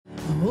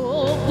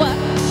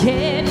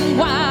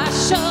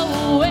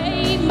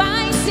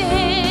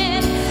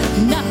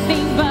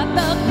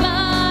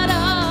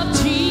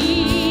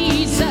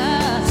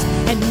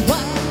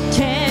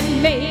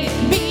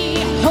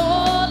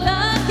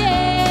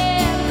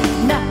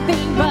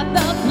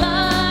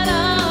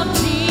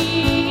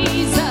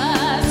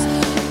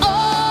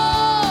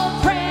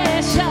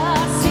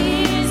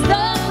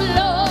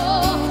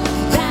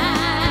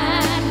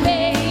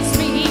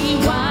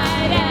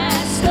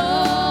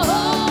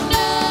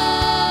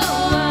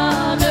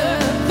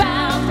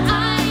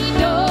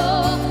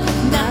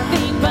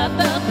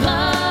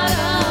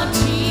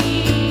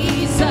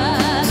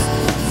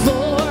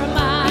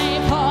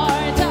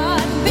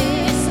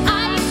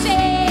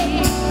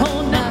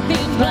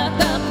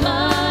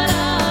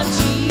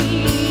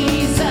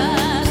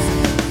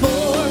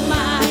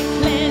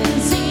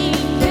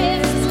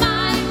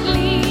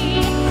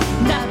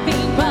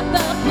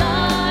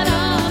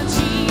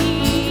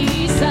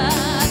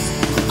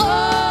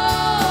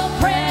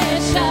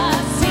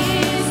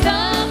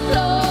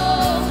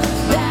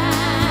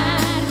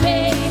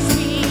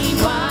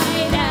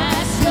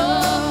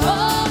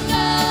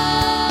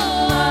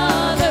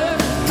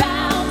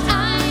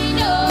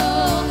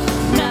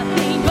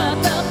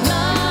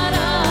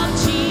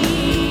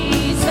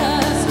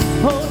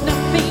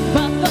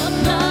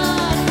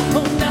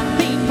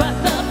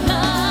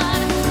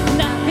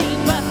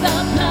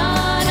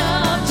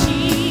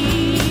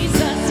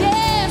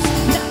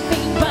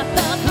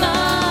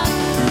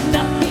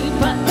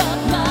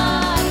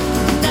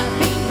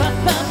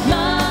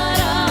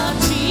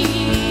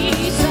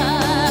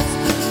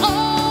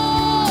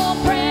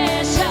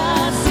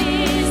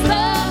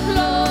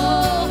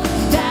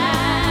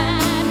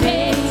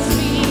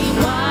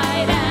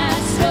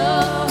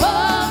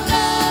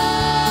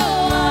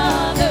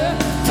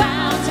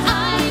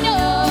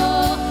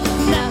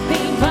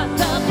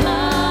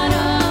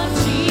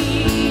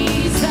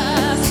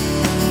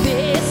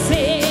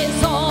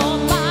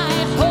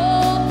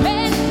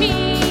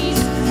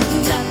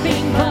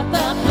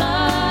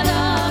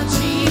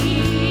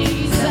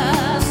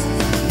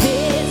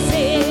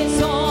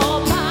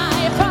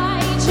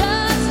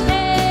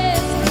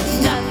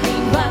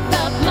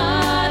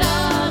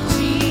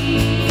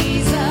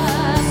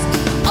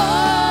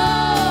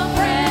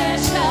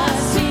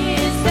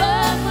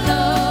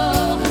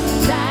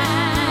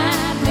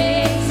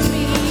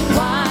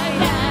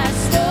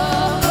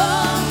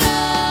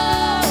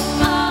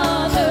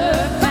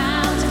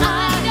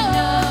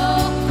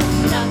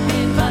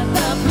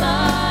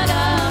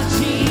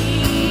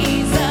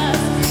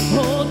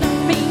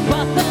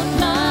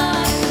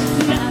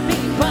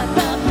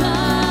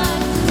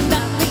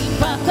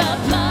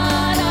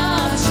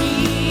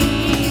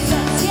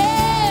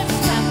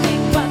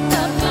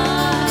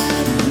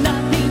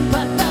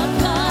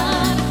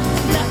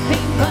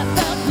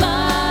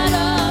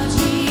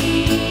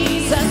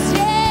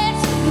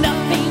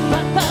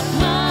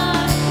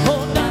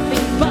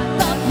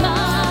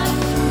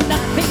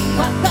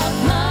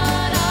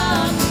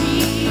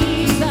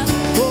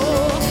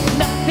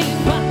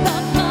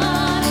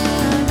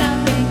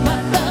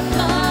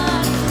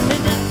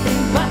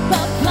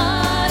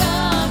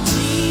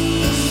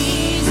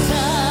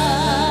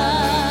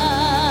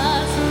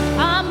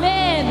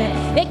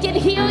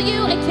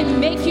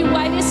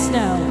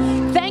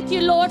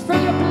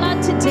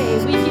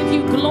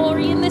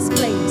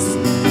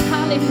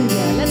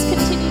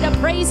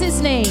praise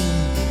his name.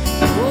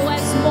 Oh,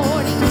 as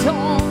morning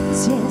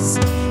dawns, yes,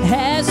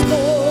 as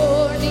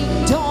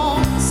morning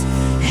dawns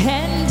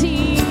and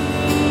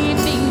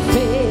evening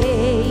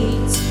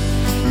fades,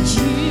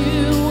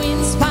 you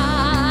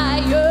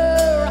inspire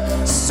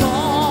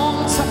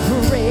songs of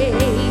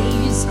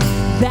praise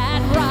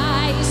that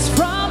rise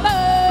from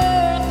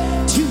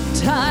earth to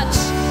touch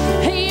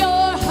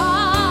your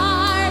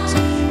heart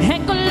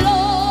and glorify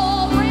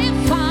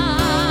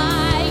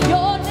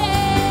your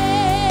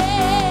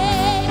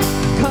name.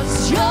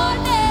 'Cause your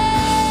name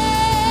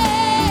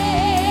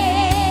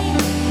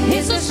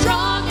is a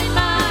strong and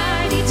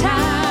mighty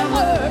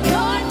tower.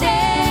 Your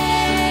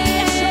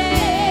name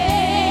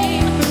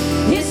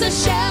is a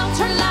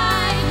shelter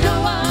like no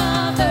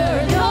other.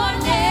 Your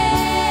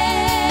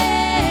name,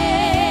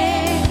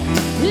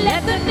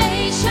 let the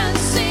nations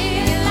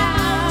sing it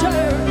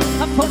louder.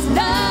 For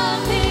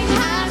nothing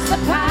has the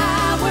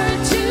power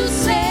to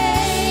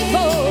save,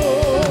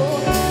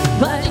 oh,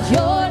 but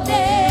your name,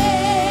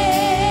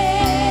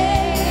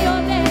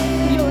 your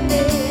name, your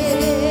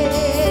name.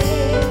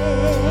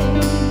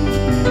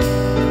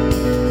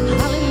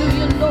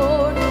 Hallelujah,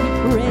 Lord, we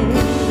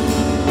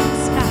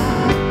praise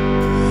God.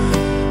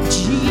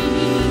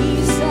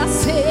 Jesus,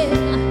 in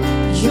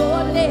your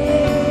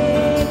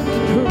name we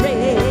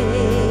pray.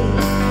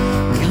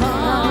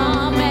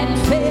 Come and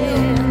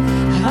fill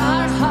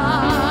our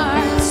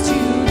hearts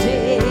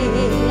today.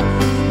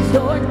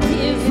 Lord,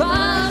 give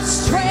us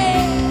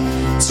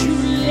strength to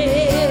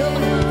live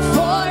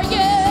for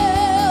you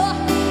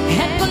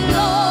and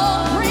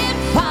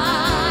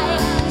glorify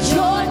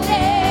your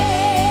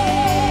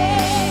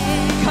name.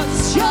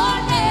 'Cause your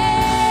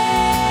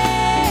name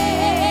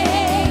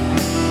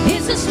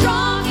is a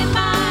strong and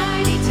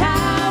mighty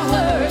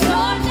tower.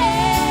 Your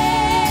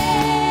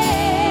name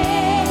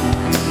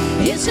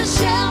is a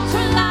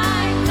shelter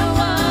like no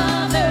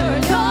other.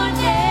 Your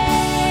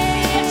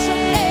name, yes,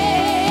 your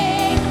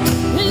name.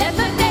 Let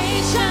the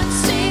nations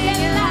sing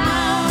it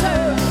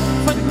louder.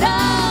 For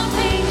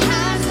nothing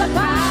has the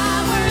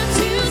power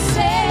to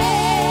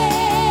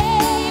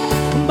save,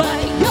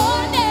 but your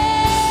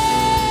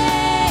name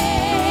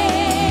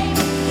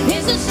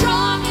is a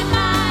strong and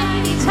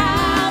mighty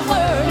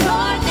tower.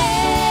 Your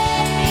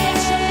name,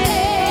 yes, your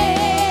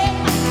name,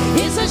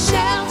 is a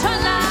shelter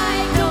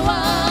like no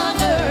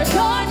other.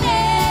 Your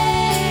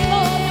name,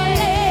 oh, your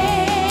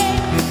name.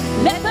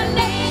 Let the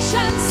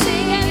nations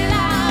sing it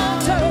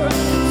louder.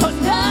 For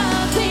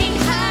nothing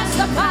has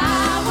the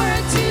power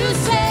to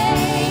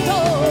save, oh,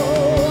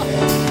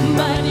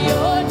 but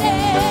your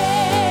name.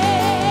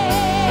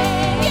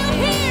 You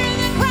hear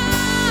the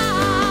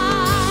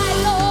cry,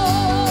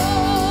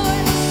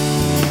 Lord.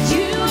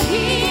 You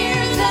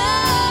hear the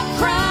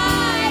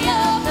cry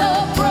of the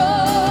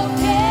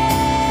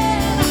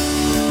broken.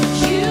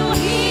 You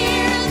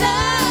hear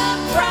the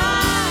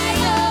cry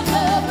of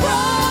the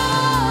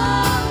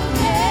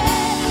broken.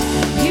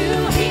 You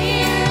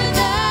hear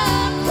the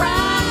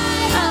cry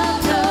of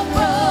the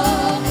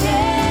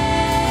broken.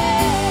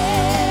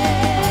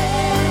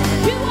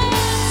 You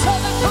answer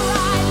the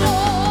cry,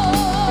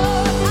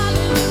 Lord.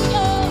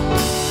 Hallelujah.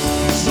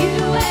 You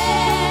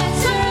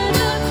answer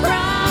the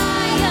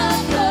cry of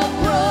the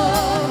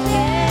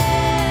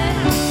broken.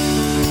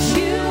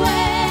 You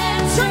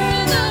answer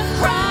the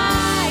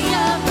cry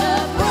of the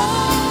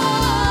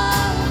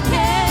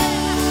broken.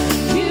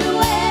 You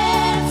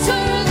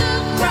answer the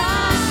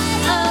cry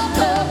of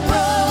the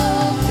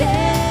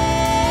broken.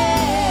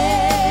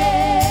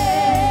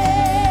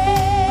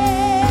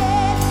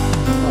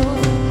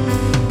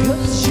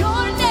 'Cause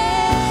your name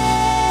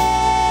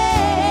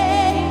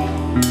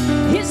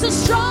is a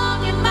strong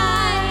and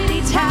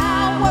mighty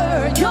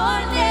tower. Your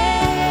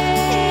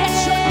name, yes,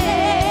 your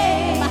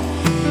name,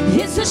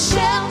 is a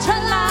shelter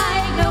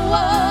like no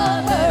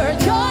other.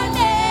 Your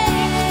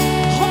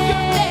name, oh,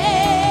 your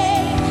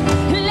name,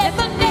 let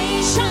the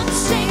nations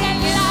sing it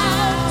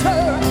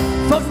louder.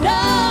 For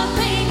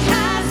nothing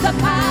has the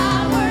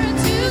power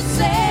to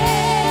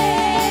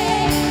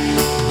save.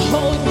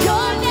 Oh,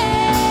 your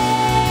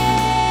name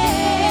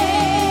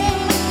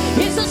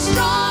is a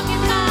strong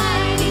and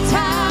mighty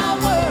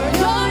tower.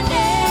 Your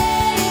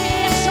name,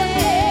 yes, your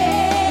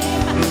name,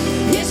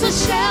 is a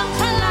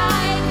shelter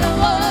like no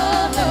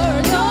other.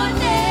 Your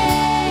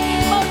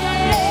name, oh, your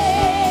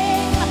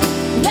name,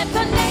 let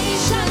the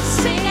nations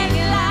sing it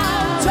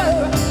louder.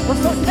 For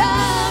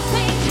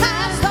nothing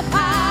has the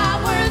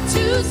power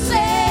to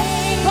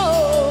save,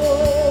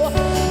 oh,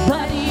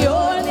 but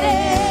your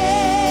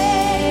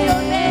name,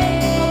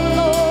 oh,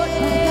 Lord,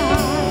 my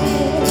God,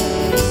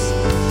 yes.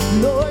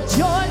 Lord,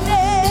 your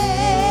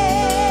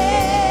name,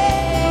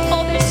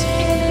 oh, there's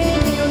healing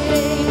in your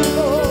name,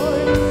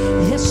 Lord.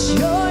 Yes,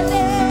 your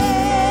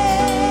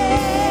name,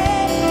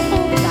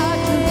 oh, God,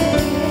 your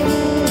name.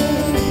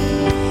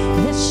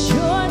 Yes,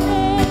 your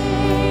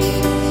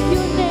name,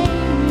 your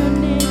name, your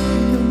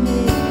name, your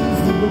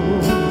name,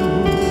 Lord.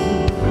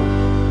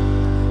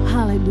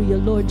 Hallelujah,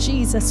 Lord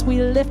Jesus,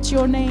 we lift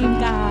your name,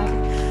 God.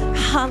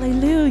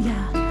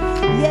 Hallelujah.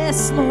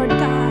 Yes, Lord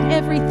God,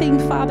 everything,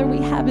 Father, we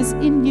have is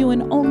in you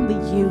and only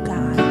you,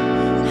 God.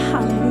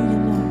 Hallelujah.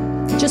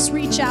 Just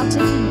reach out to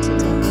him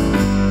today.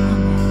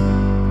 Amen.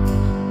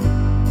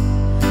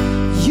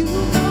 You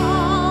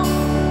come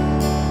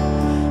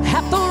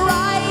at the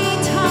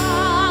right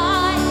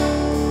time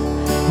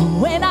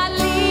when I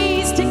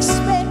least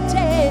expect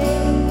it,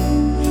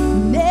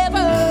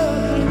 never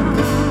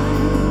behind.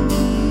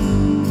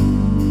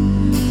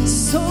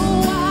 So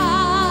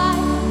why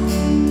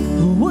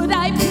would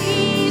I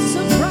be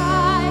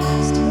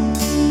surprised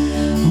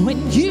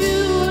when you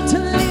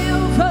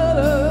deliver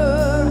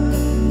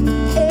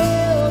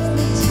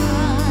every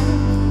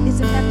time?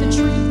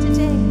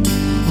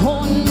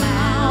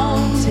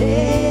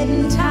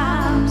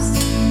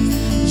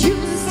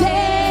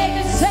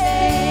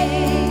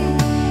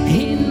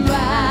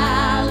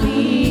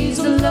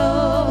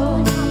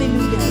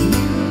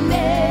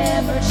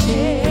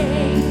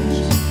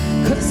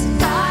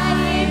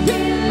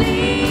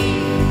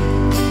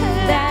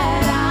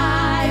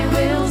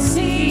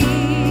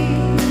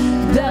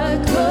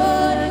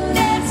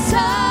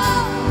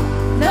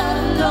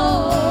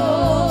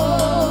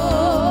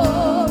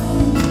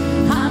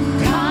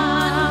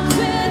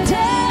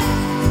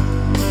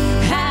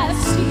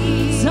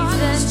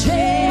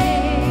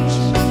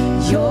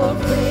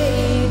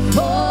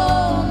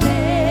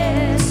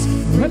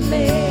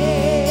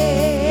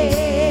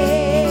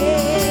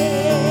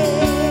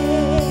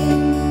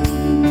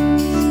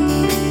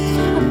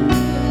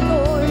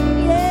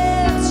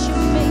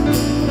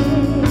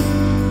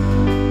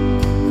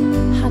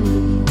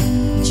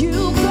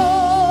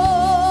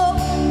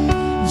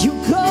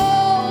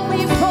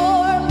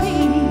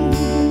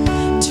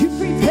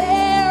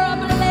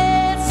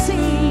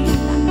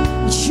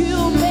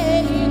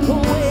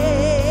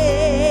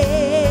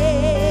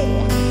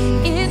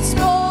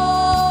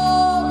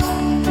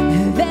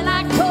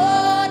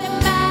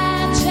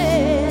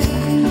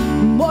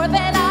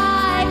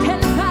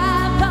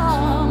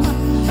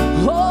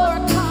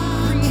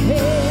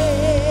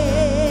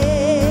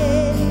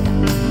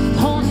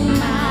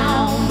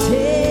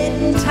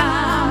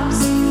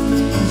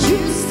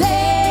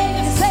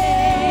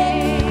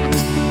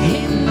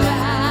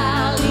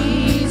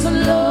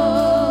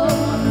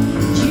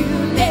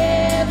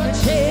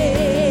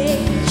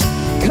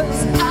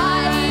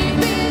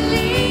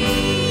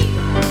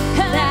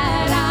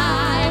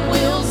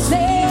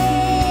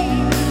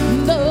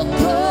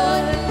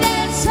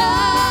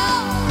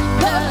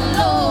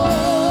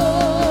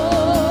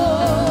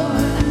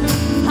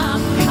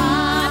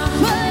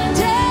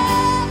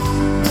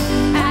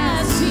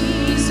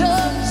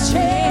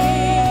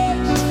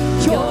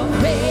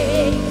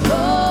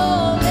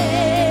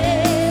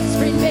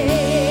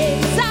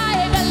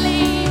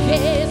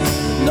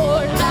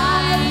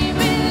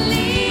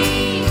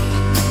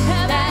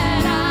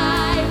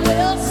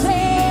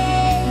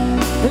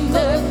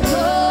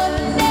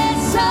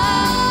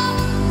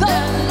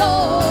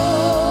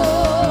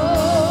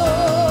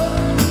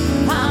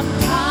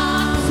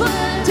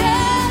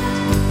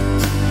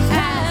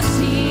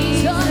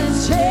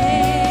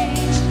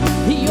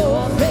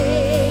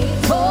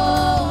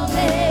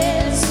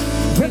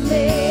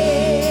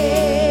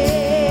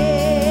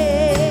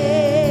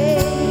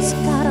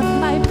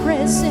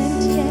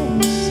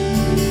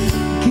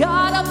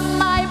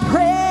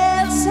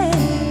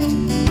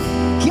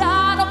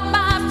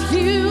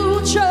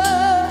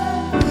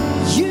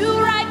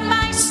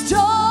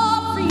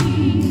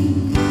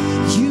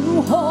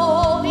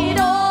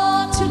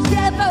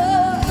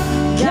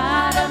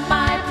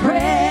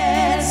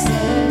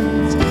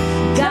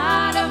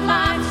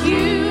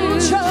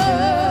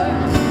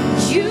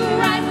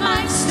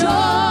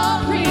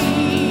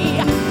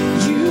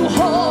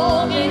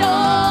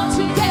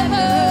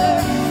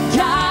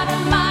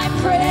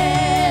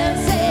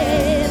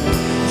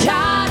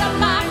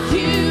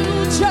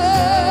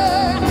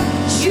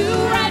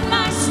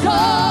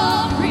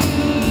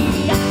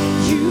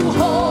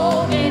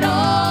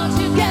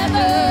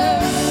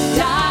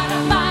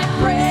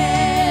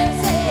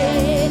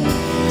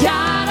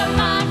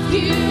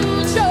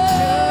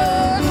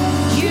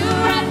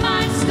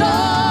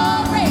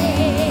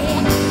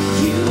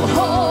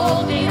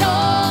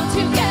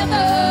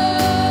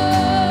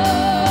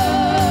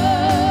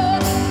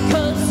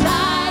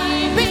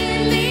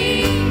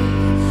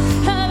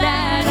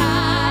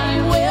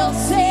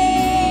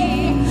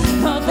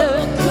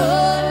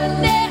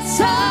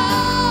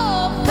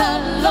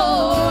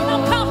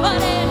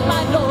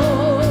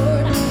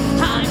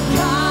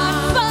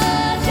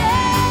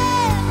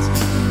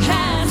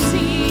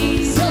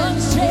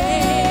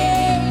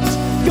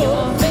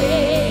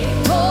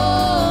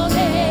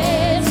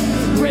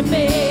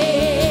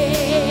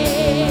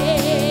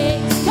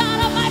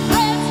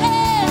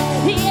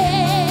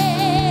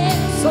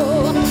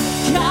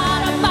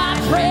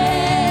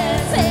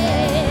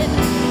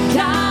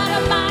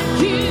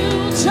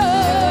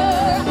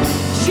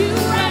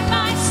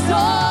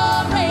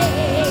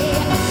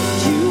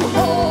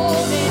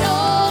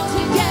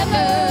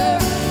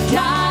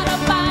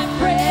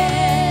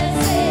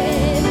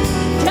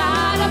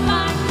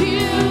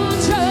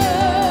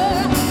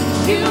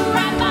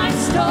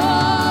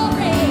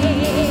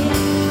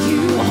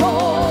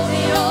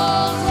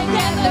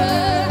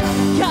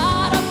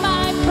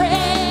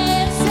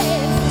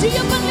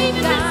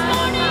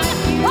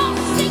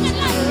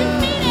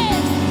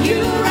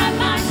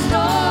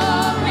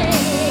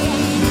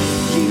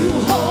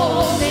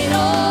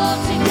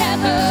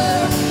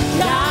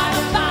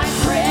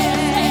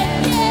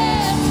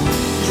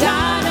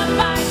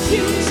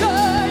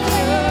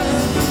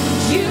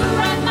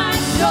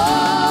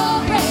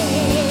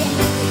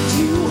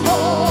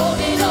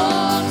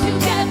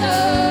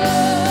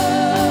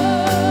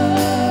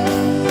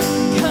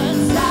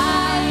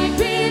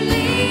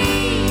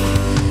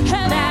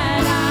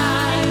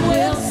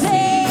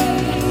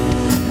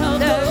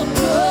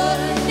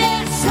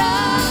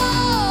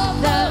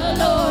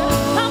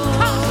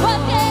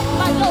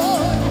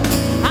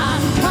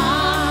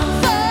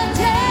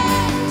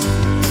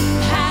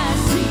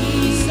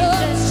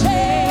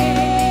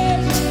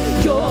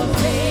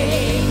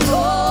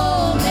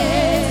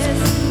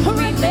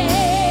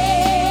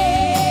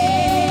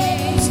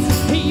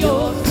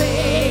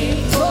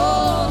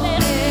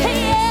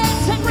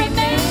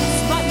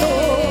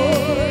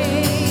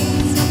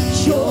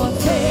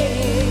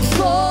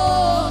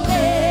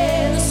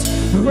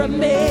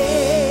 remains.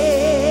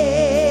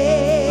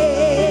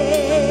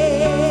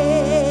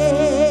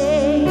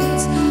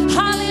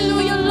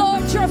 Hallelujah,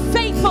 Lord, you're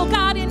faithful,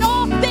 God, in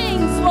all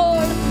things,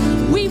 Lord.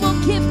 We will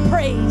give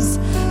praise.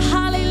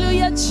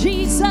 Hallelujah,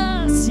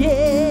 Jesus,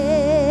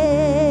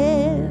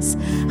 yes.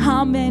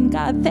 Amen,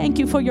 God. Thank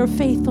you for your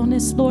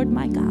faithfulness, Lord,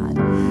 my God.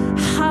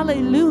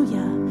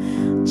 Hallelujah.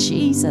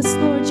 Jesus,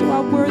 Lord, you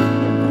are worthy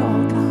of it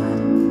all,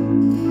 God.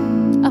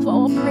 Of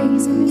all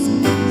praise in this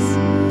place.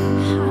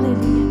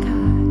 Hallelujah,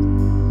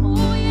 God.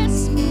 Oh,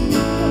 yes.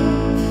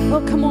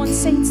 Oh, come on,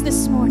 saints,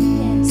 this morning,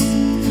 yes.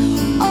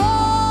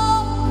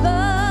 All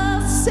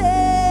the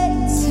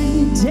saints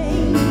and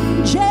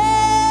angels,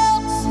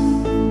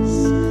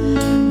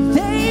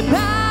 they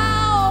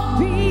bow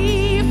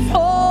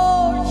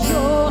before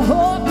your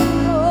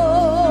throne.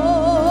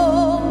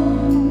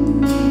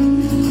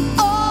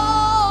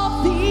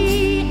 All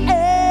the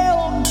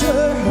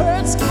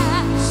elders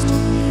cast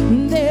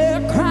their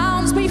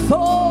crowns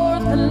before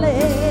the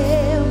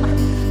Lamb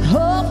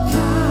of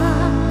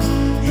God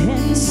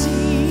and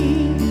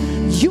sing,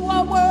 you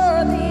are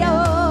worthy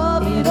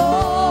of it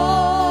all.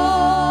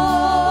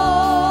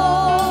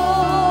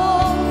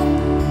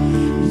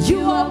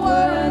 You are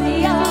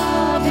worthy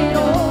of it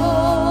all.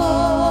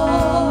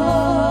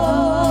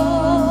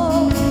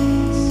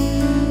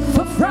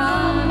 For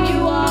from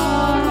you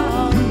are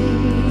all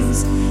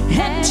things,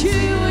 and to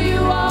you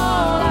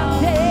all our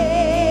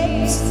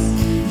thanks.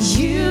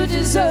 You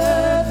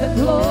deserve the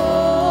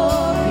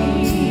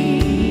glory.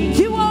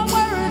 You are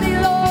worthy,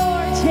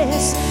 Lord,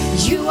 yes.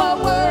 You are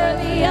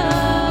worthy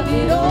of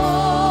it all.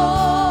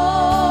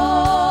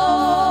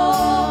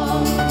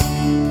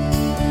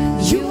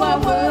 You are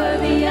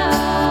worthy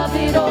of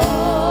it all.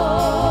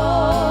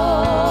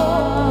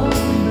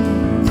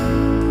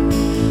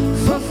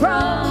 For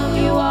from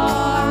you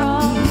are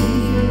all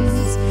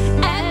things,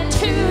 and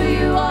to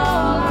you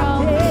all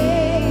our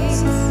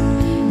praise.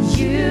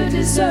 You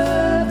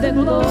deserve the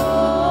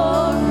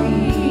glory.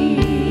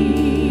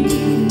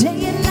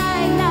 Day and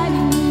night, night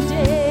and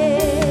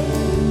day,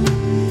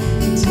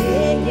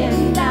 day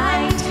and night.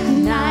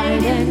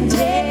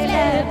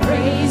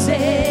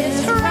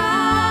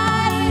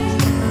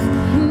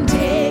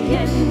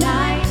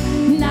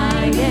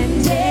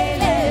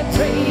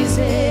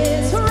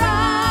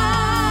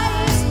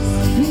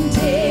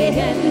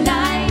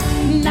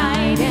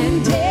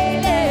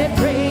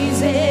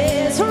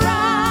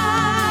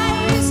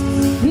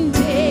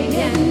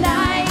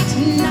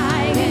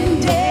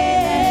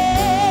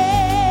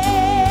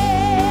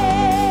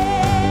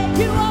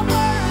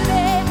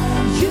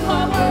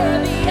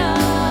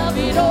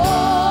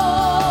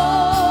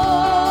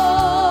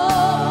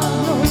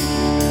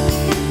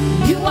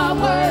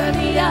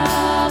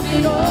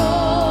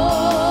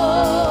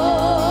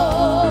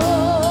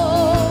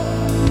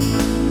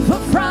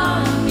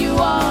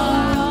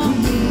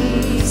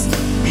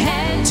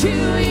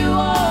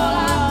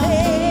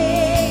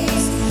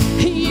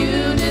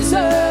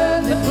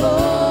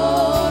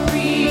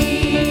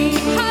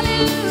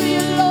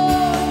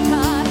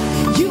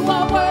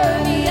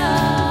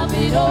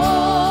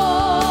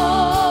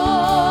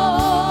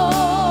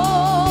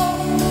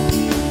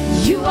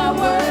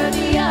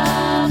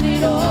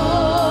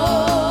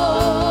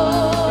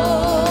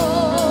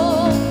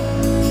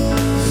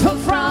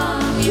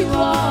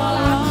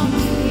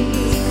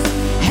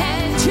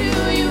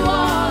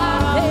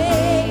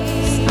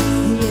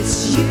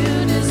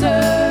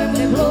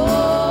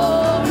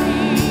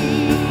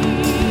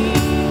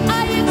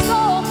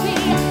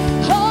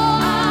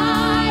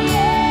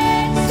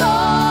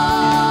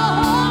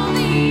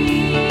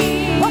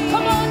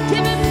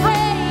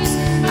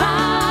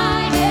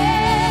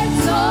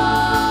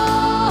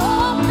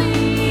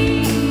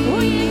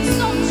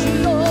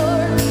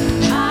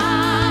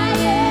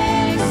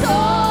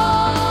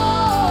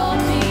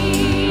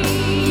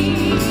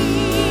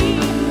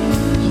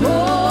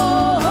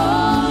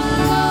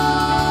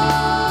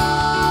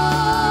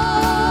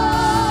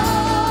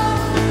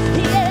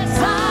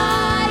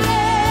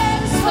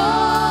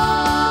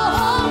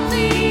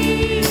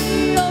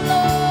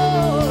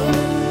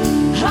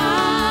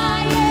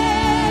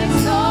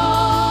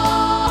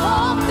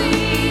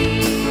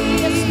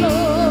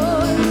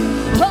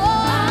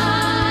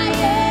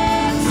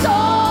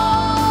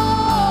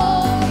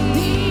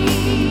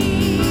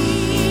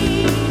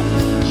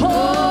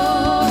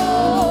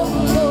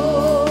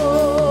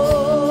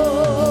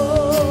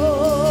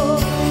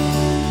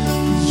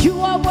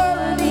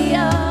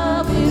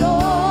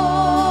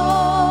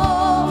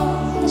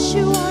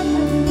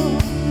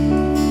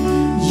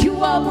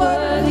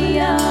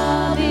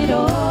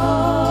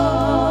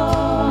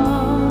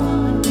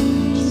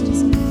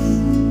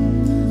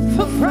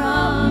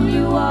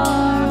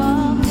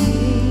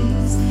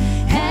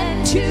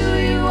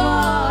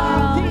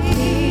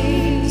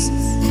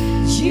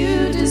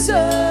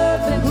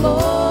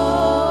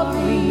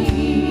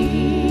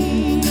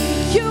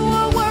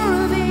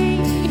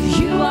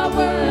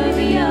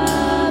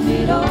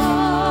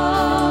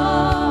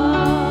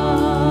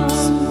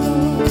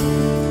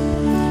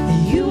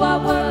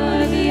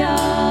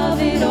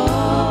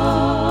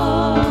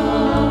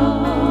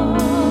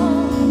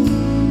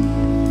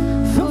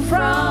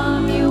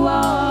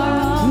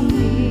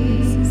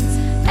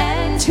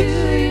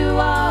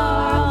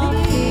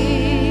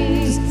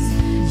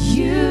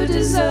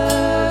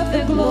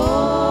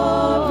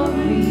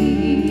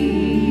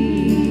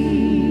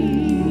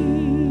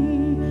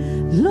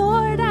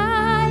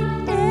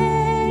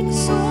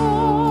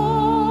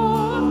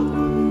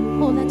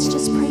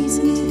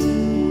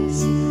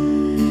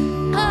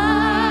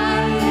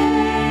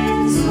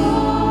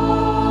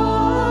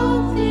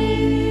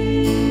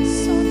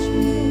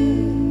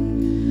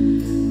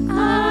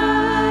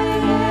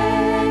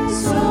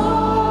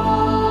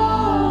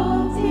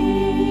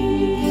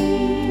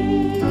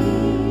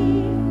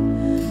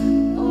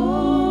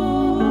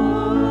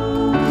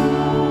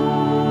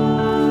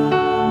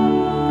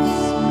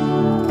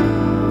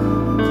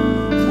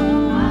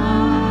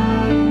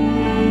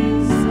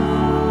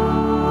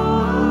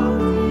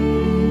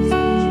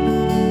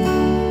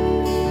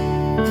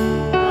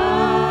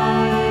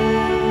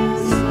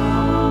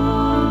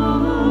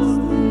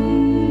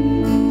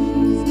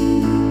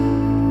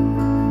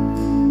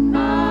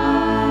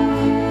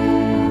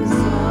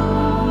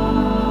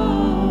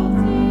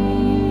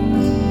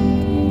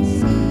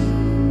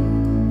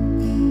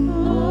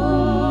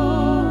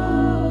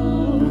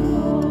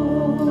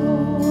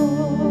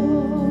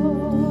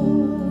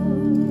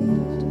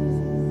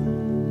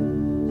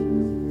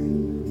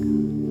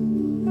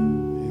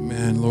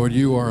 Lord,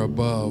 you are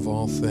above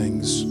all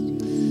things.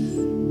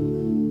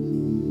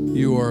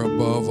 You are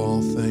above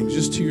all things.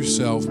 Just to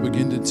yourself,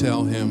 begin to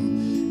tell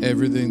him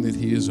everything that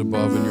he is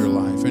above in your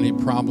life. Any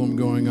problem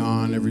going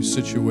on, every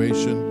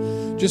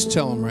situation, just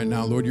tell him right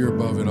now, Lord, you're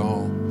above it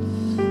all.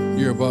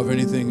 You're above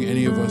anything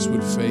any of us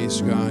would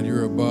face, God.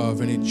 You're above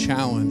any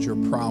challenge or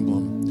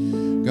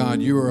problem.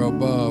 God, you are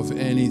above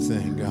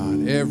anything,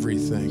 God,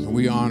 everything.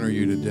 We honor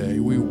you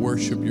today. We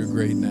worship your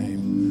great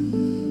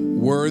name.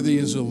 Worthy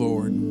is the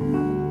Lord.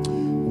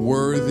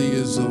 Worthy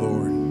is the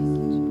Lord.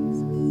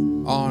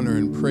 Honor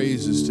and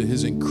praises to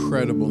his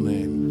incredible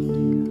name.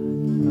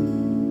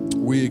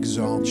 We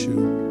exalt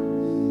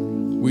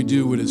you. We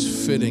do what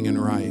is fitting and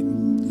right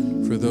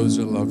for those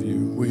that love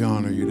you. We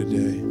honor you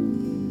today.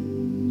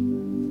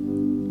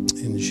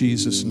 In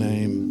Jesus'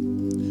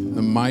 name,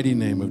 the mighty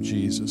name of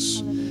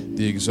Jesus,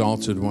 the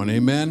exalted one.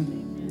 Amen.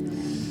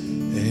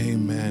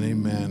 Amen.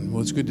 Amen.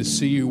 Well, it's good to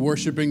see you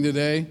worshiping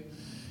today.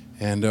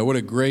 And what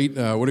a great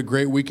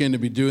weekend to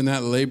be doing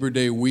that, Labor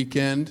Day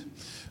weekend.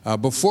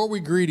 Before we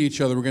greet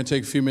each other, we're going to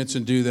take a few minutes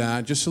and do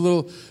that. Just a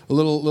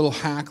little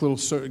hack, little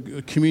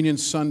Communion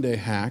Sunday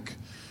hack.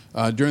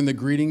 During the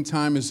greeting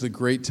time is the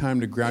great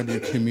time to grab your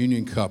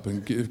communion cup.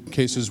 In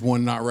case there's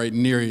one not right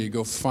near you,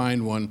 go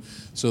find one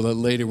so that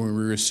later when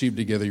we receive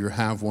together, you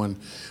have one.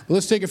 Well,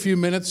 let's take a few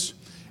minutes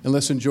and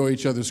let's enjoy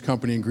each other's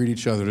company and greet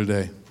each other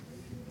today.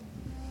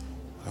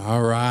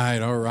 All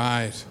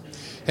right.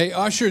 Hey,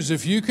 ushers,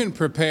 if you can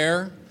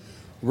prepare,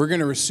 we're going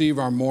to receive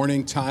our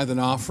morning tithe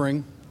and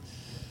offering.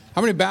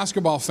 How many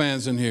basketball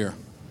fans in here?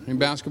 Any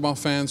basketball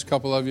fans? A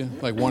couple of you?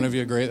 Like one of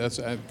you? Great. That's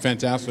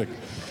fantastic.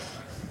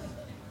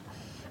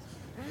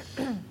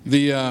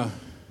 The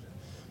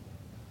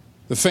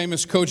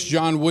famous coach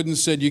John Wooden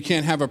said, you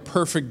can't have a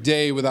perfect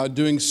day without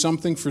doing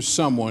something for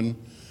someone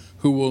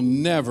who will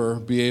never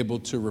be able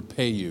to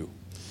repay you.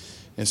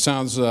 It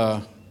sounds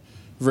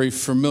very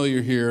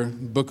familiar here.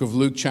 Book of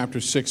Luke,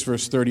 chapter 6,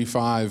 verse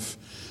 35.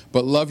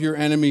 But love your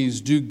enemies,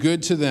 do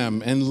good to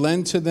them, and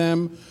lend to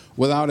them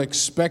without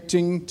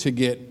expecting to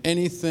get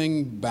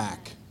anything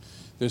back.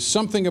 There's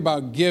something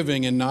about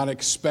giving and not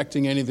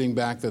expecting anything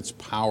back that's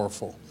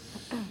powerful.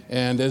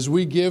 And as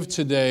we give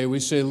today, we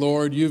say,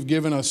 Lord, you've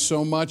given us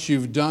so much.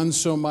 You've done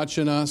so much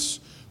in us,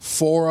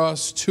 for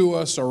us, to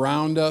us,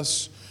 around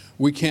us.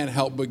 We can't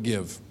help but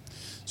give.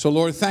 So,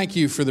 Lord, thank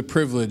you for the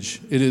privilege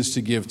it is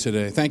to give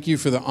today. Thank you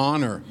for the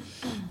honor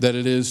that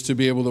it is to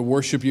be able to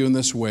worship you in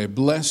this way.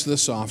 Bless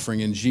this offering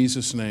in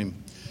Jesus'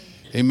 name.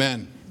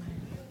 Amen.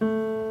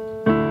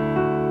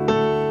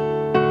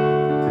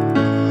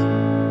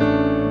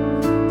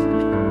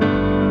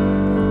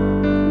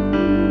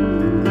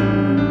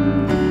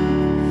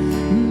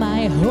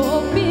 My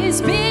hope is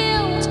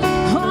built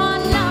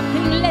on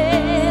nothing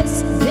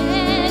less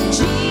than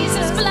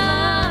Jesus'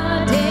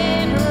 blood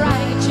and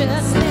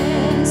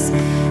righteousness.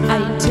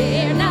 I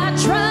dare not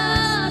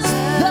trust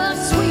the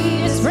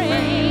sweetest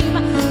frame,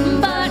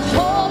 but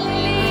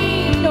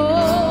wholly lean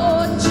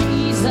on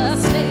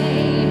Jesus'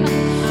 name.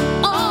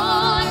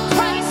 On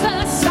Christ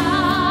the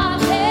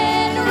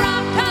solid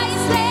rock I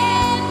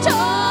stand,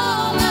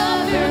 all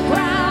other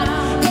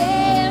ground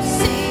is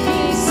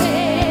sinking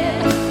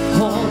sand.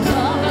 All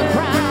other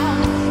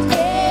ground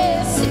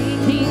is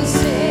sinking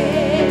sand.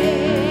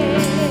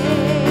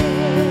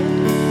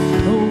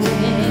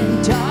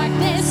 When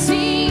darkness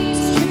seems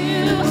to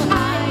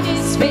hide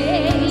his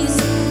face,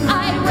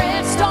 I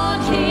rest on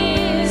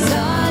his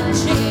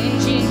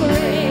unchanging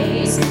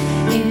grace.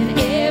 In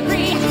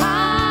every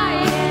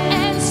high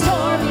and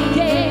stormy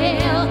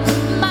gale,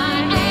 my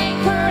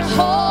anchor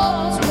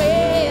holds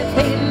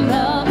within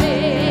the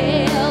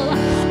veil.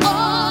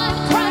 On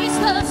Christ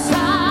the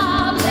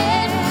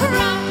solid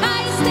rock I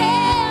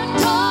stand,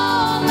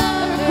 all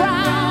other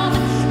ground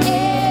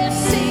is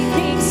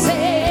sinking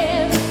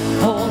sand.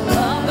 All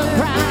other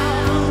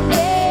ground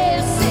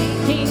is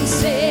sinking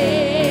sand.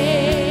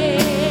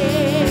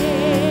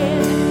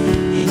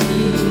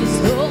 He's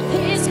built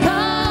his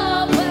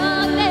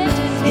covenant,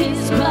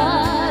 his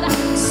blood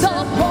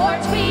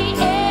supports me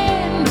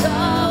in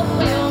the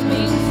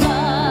whelming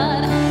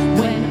flood.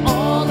 When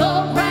all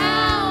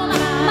around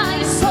my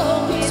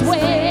soul gives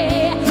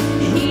way,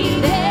 he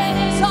then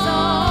is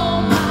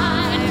all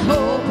my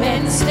hope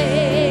and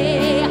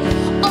stay.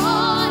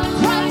 On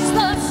Christ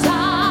the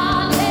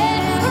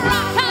solid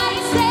rock I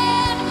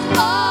stand,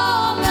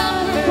 all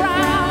other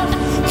ground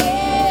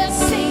is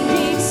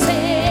sinking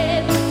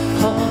sand.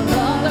 All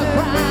other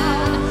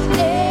ground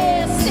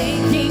is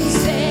sinking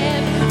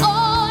sand.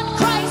 On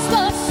Christ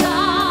the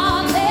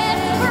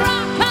solid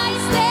rock I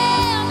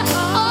stand,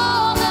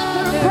 all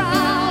other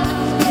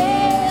ground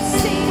is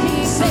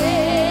sinking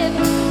sand.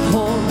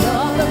 All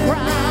other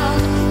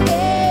ground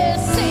is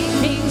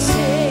sinking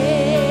sand.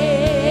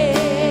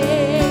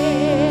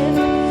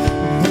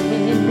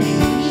 Then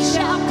he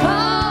shall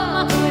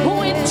come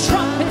with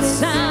trumpet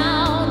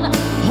sound.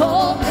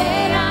 Oh,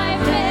 then I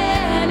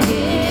then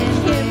in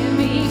him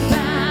be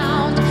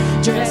found,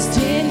 dressed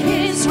in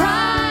his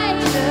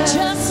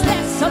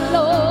righteousness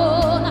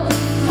alone,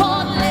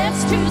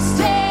 faultless to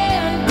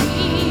stand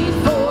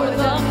before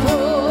the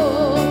throne.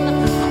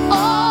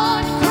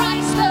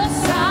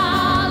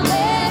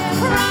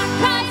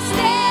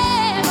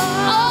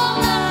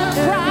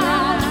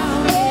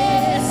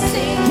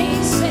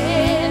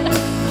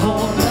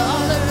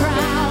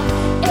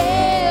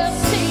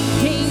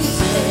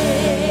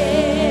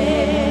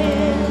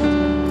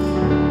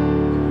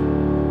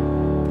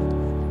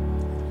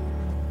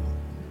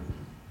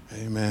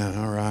 Amen.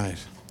 All right.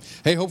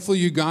 Hey, hopefully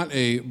you got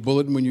a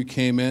bulletin when you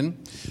came in.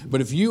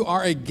 But if you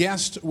are a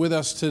guest with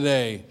us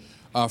today,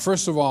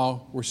 first of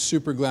all, we're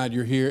super glad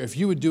you're here. If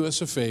you would do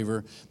us a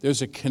favor,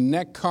 there's a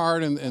Connect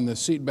card in the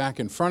seat back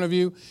in front of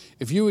you.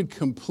 If you would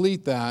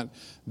complete that,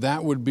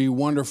 that would be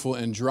wonderful,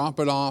 and drop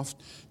it off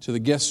to the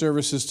guest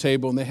services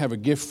table, and they have a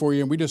gift for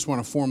you. And we just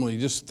want to formally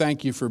just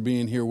thank you for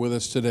being here with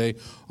us today.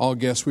 All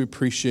guests, we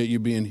appreciate you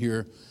being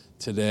here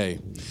today.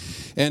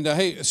 And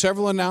hey,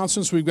 several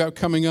announcements we've got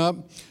coming up.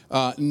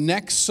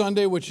 Next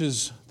Sunday, which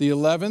is the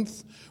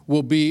 11th,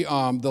 will be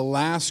the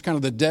last kind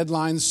of the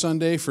deadline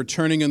Sunday for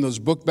turning in those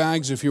book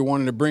bags. If you're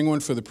wanting to bring one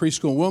for the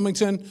preschool in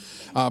Wilmington,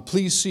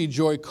 please see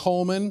Joy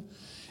Coleman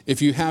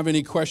if you have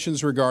any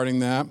questions regarding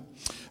that.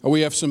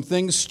 We have some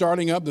things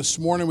starting up. This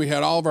morning we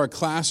had all of our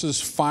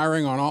classes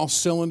firing on all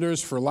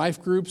cylinders for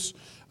life groups.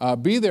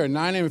 Be there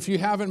 9 a.m. If you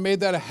haven't made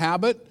that a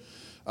habit,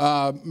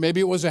 maybe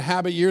it was a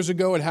habit years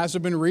ago, it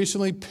hasn't been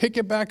recently, pick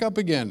it back up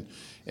again.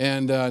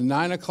 And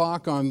 9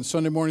 o'clock on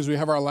Sunday mornings, we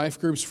have our life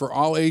groups for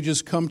all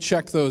ages. Come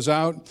check those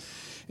out.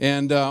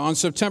 And on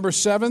September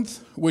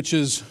 7th, which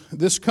is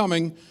this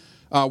coming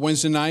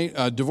Wednesday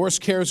night, Divorce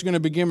Care is going to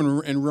begin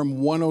in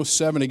room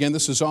 107. Again,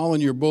 this is all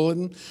in your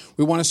bulletin.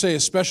 We want to say a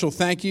special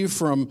thank you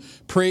from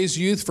Praise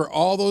Youth for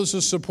all those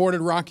who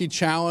supported Rocky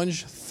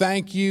Challenge.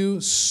 Thank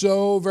you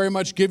so very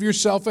much. Give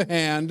yourself a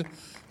hand.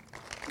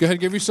 Go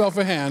ahead, give yourself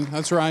a hand.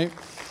 That's right.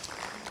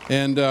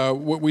 And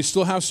we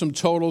still have some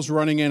totals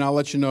running in. I'll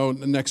let you know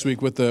next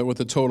week what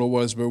the total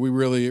was, but we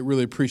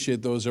really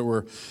appreciate those that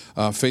were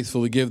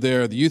faithful to give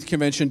there. The Youth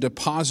Convention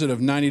deposit of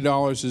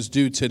 $90 is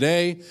due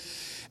today.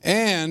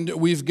 And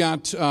we've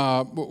got,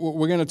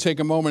 we're going to take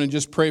a moment and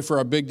just pray for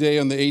our big day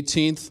on the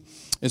 18th.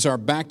 It's our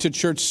Back to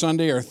Church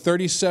Sunday, our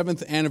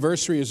 37th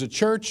anniversary as a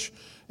church.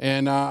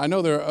 And I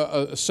know there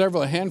are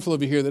a handful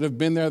of you here that have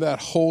been there that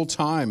whole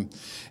time.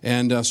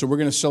 And so we're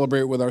going to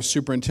celebrate with our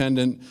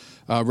superintendent,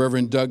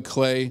 Reverend Doug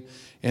Clay.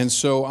 And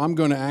so I'm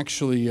going to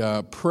actually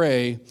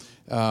pray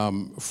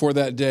for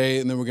that day,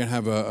 and then we're going to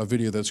have a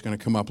video that's going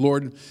to come up.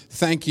 Lord,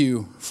 thank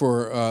you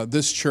for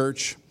this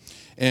church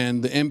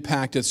and the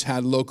impact it's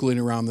had locally and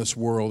around this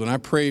world. And I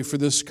pray for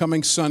this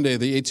coming Sunday,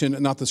 the 18th,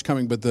 not this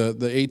coming, but the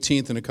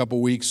 18th in a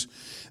couple weeks,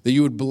 that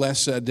you would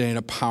bless that day in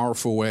a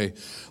powerful way.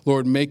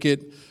 Lord, make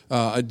it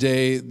a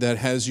day that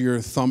has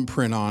your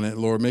thumbprint on it,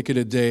 Lord. Make it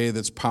a day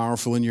that's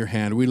powerful in your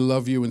hand. We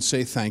love you and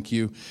say thank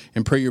you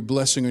and pray your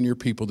blessing on your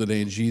people today.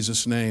 In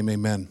Jesus' name,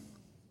 amen.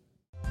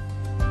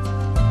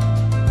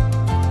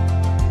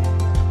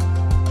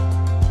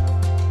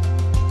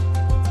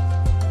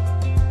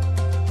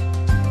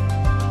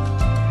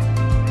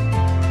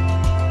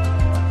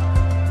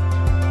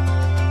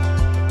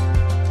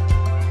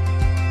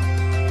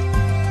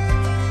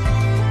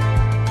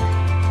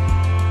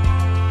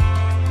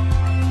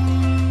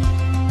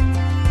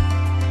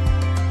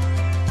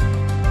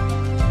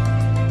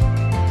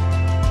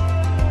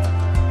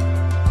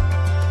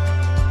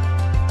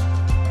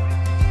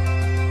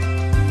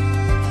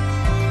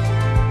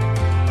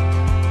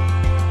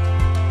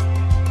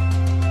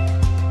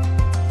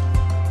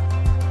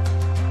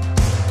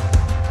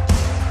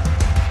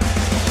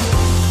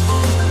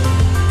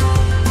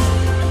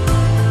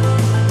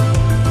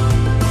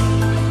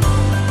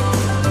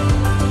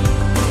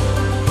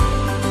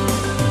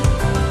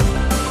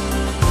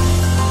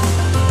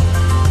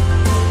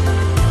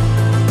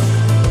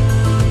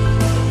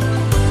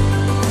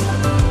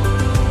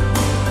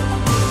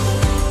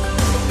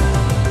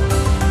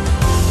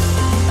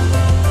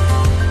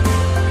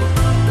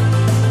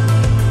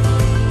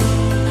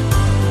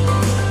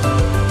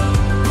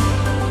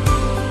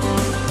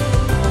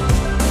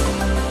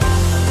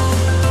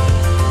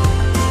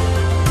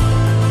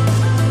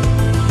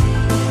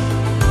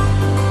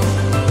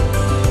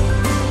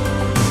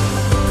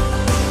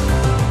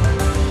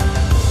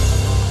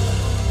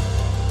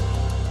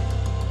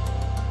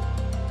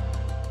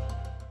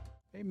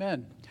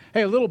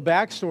 Hey, a little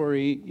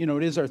backstory,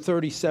 it is our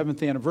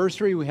 37th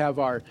anniversary. We have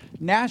our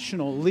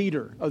national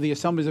leader of the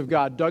Assemblies of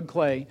God, Doug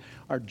Clay,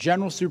 our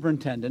general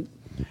superintendent,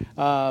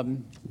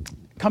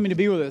 coming to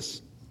be with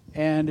us.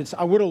 And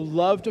I would have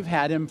loved to have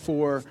had him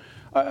for,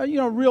 a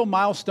real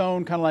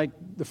milestone, kind of like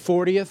the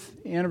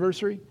 40th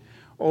anniversary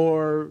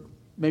or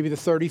maybe the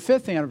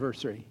 35th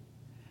anniversary.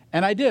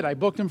 And I did. I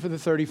booked him for the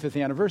 35th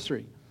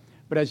anniversary.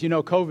 But as you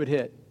know, COVID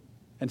hit,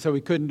 and so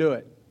we couldn't do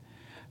it.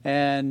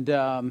 And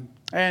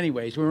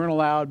anyways, we weren't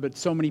allowed, but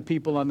so many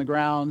people on the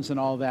grounds and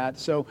all that.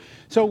 So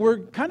we're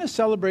kind of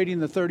celebrating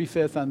the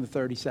 35th on the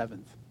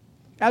 37th,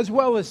 as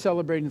well as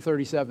celebrating the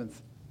 37th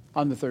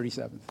on the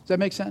 37th. Does that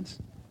make sense?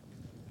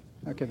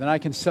 Okay, then I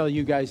can sell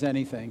you guys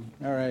anything.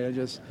 All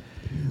right,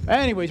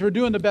 anyways, we're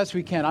doing the best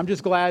we can. I'm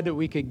just glad that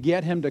we could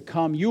get him to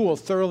come. You will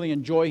thoroughly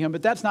enjoy him,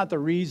 but that's not the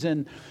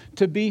reason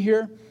to be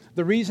here.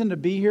 The reason to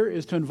be here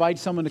is to invite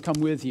someone to come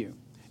with you.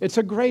 It's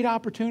a great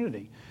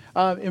opportunity.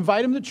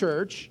 Invite them to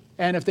church,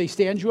 and if they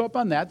stand you up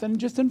on that, then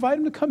just invite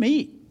them to come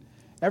eat.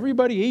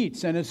 Everybody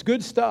eats, and it's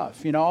good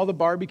stuff. All the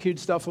barbecued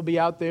stuff will be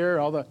out there,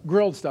 all the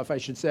grilled stuff, I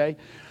should say.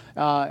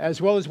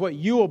 as well as what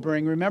you will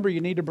bring. Remember,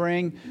 you need to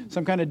bring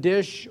some kind of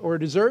dish or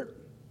dessert.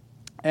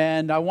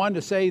 And I wanted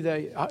to say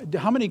that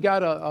how many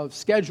got a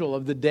schedule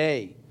of the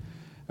day?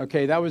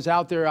 Okay, that was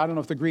out there. I don't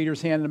know if the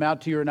greeters handed them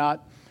out to you or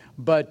not.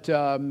 But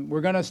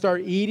we're going to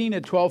start eating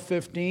at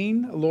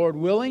 12:15, Lord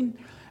willing.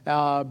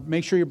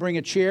 Make sure you bring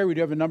a chair. We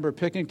do have a number of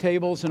picnic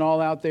tables and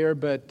all out there,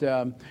 but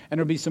and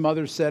there'll be some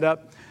others set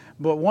up.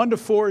 But 1 to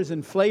 4 is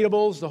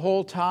inflatables the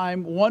whole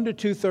time. 1 to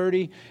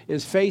 2:30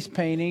 is face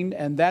painting,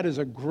 and that is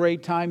a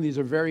great time. These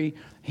are very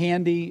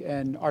handy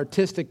and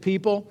artistic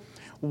people.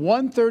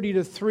 1:30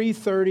 to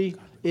 3:30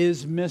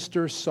 is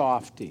Mr.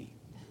 Softy.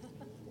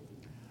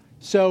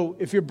 So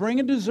if you're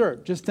bringing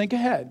dessert, just think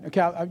ahead.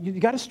 Okay, you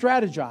got to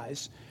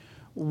strategize.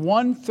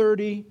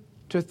 1:30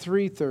 to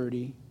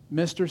 3:30,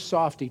 Mr.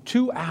 Softy,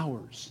 2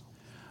 hours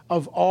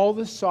of all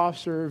the soft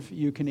serve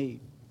you can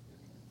eat.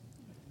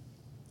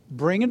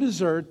 Bring a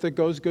dessert that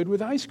goes good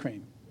with ice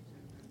cream.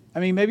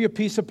 I mean, maybe a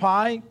piece of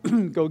pie,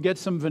 go get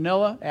some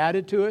vanilla, add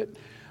it to it.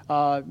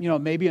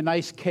 Maybe a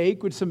nice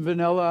cake with some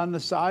vanilla on the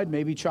side,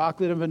 maybe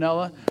chocolate and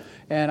vanilla.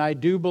 And I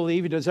do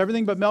believe he does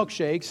everything but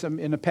milkshakes.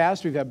 In the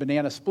past, we've had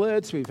banana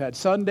splits, we've had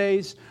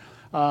sundaes.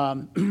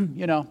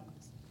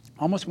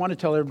 Almost want to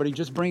tell everybody,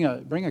 just bring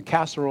a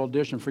casserole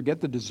dish and forget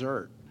the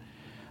dessert.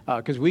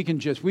 Because we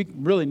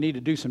really need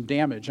to do some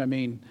damage. I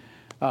mean,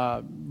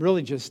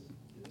 really just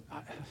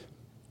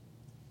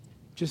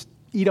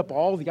eat up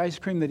all the ice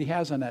cream that he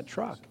has on that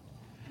truck.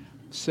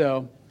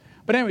 So,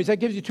 but anyways, that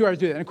gives you 2 hours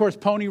to do that. And of course,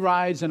 pony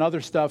rides and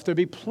other stuff. There'll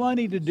be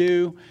plenty to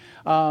do.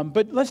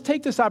 But let's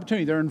take this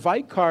opportunity. There are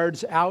invite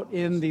cards out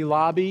in the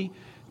lobby.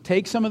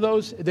 Take some of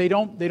those. They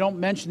don't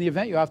mention the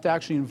event. You have to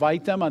actually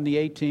invite them on the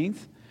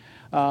 18th.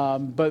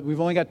 But we've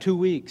only got 2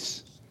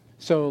 weeks.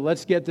 So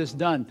let's get this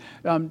done.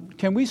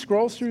 Can we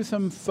scroll through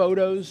some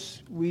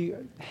photos we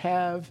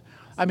have?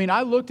 I mean,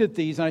 I looked at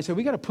these and I said,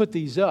 we got to put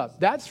these up.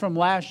 That's from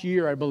last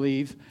year, I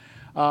believe.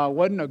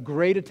 Wasn't a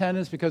great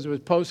attendance because it was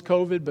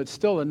post-COVID, but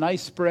still a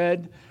nice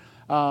spread.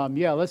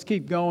 Let's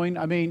keep going.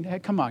 I mean, hey,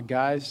 come on,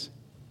 guys.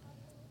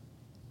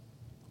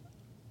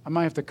 I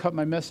might have to cut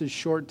my message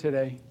short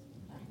today.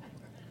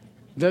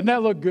 Doesn't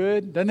that look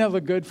good? Doesn't that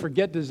look good?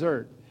 Forget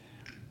dessert.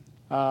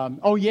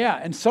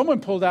 And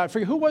someone pulled out, I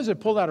forget who was it,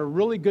 pulled out a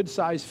really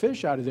good-sized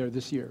fish out of there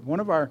this year. One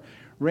of our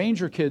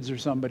Ranger kids or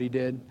somebody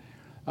did.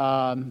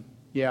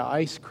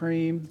 Ice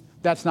cream.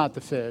 That's not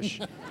the fish.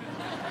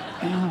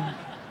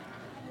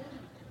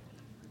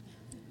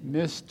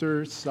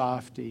 Mr.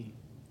 Softy.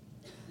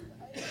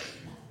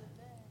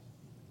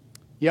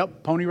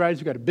 Yep, pony rides.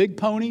 We've got a big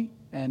pony,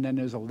 and then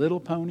there's a little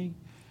pony.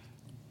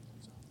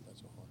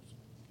 That's a horse.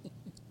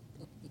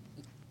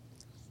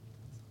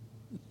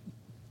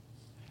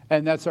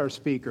 And that's our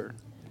speaker.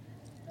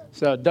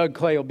 So Doug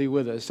Clay will be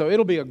with us. So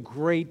it'll be a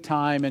great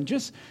time, and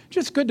just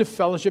good to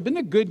fellowship. Isn't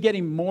it good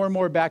getting more and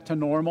more back to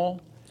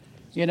normal?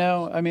 You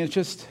know, I mean, it's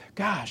just,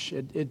 gosh,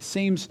 it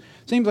seems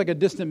like a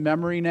distant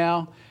memory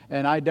now,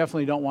 and I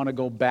definitely don't want to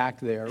go back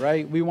there,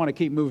 right? We want to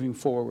keep moving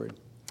forward.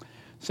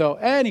 So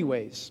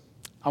anyways,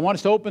 I want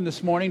us to open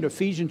this morning to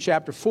Ephesians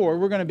chapter 4.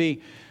 We're going to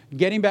be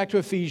getting back to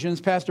Ephesians.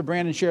 Pastor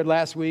Brandon shared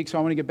last week, so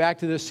I want to get back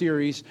to this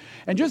series.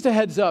 And just a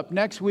heads up,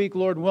 next week,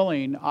 Lord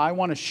willing, I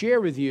want to share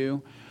with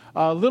you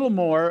a little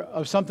more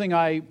of something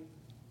I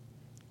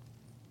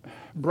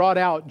brought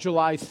out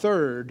July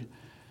 3rd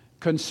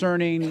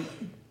concerning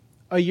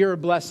a year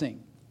of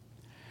blessing.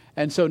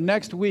 And so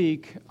next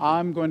week,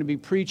 I'm going to be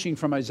preaching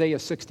from Isaiah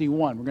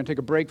 61. We're going to take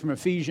a break from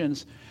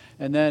Ephesians,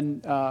 and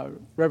then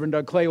Reverend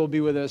Doug Clay will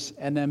be with us,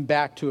 and then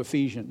back to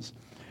Ephesians.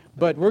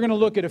 But we're going to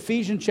look at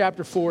Ephesians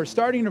chapter 4,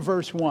 starting in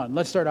verse 1.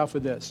 Let's start off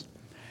with this.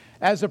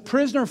 As a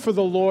prisoner for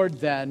the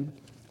Lord, then,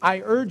 I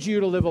urge you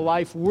to live a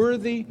life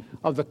worthy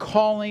of the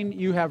calling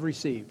you have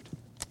received.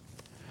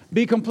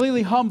 Be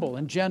completely humble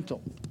and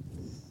gentle.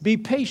 Be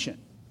patient,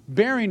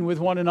 bearing with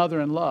one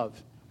another in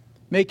love.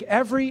 Make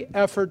every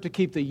effort to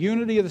keep the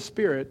unity of the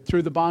Spirit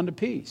through the bond of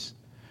peace.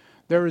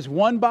 There is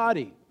one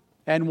body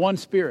and one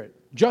Spirit,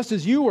 just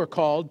as you were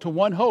called to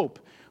one hope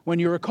when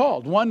you were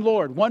called, one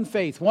Lord, one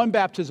faith, one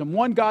baptism,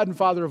 one God and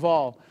Father of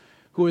all,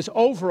 who is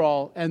over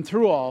all and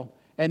through all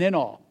and in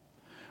all.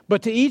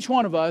 But to each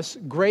one of us,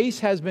 grace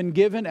has been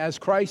given as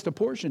Christ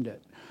apportioned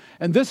it.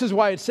 And this is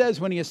why it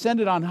says, when he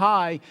ascended on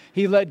high,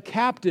 he led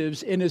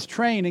captives in his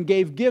train and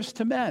gave gifts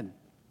to men.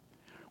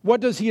 What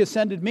does he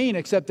ascended mean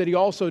except that he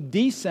also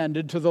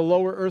descended to the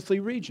lower earthly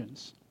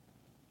regions?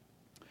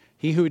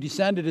 He who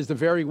descended is the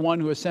very one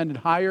who ascended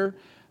higher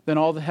than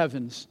all the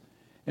heavens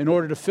in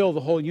order to fill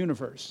the whole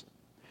universe.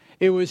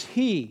 It was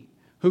he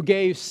who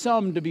gave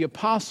some to be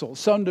apostles,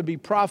 some to be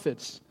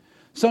prophets,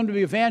 some to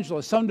be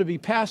evangelists, some to be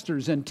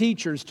pastors and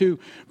teachers, to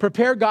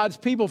prepare God's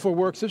people for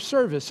works of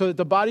service so that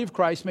the body of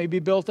Christ may be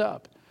built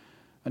up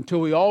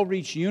until we all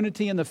reach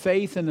unity in the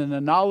faith and in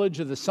the knowledge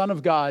of the Son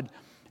of God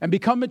and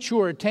become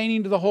mature,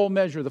 attaining to the whole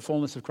measure of the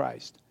fullness of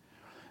Christ.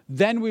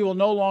 Then we will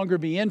no longer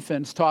be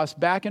infants, tossed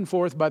back and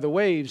forth by the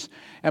waves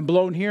and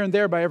blown here and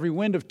there by every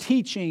wind of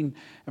teaching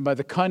and by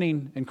the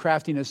cunning and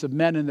craftiness of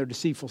men and their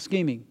deceitful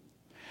scheming.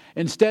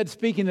 Instead,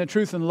 speaking the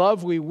truth in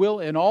love, we will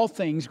in all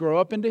things grow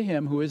up into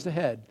Him who is the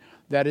head,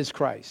 that is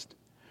Christ.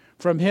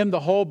 From Him, the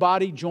whole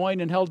body,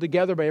 joined and held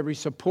together by every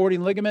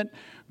supporting ligament,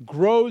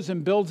 grows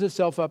and builds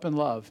itself up in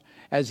love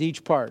as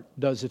each part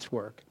does its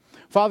work.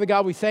 Father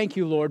God, we thank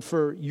you, Lord,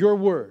 for your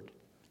word.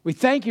 We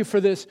thank you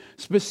for this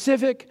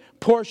specific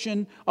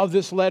portion of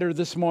this letter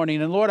this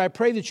morning. And Lord, I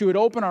pray that you would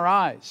open our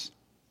eyes.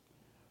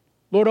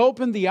 Lord,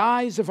 open the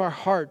eyes of our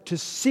heart to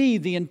see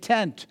the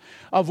intent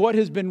of what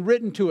has been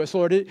written to us,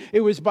 Lord.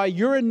 It was by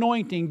your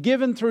anointing,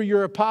 given through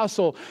your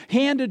apostle,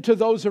 handed to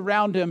those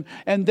around him,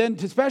 and then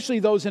especially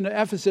those in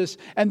Ephesus,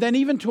 and then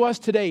even to us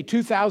today,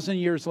 2,000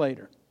 years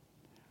later.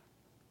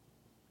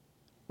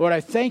 Lord, I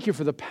thank you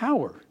for the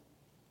power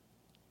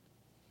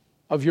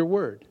of your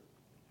word.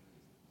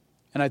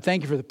 And I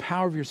thank you for the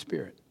power of your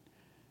Spirit.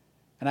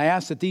 And I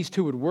ask that these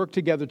two would work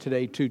together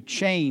today to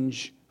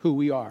change who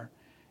we are.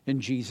 In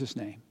Jesus'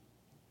 name.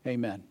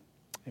 Amen.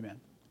 Amen.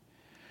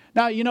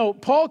 Now, you know,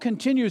 Paul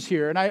continues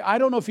here, and I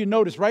don't know if you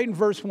noticed, right in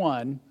verse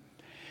 1,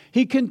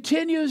 he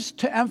continues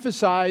to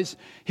emphasize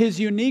his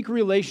unique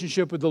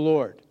relationship with the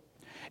Lord.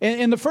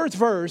 In the first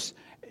verse,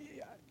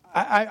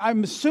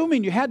 I'm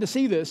assuming you had to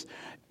see this,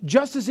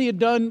 just as he had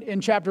done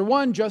in chapter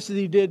 1, just as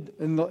he did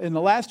in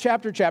the last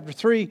chapter, chapter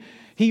 3,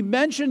 he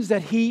mentions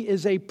that he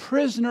is a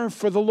prisoner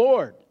for the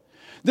Lord.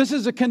 This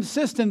is a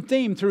consistent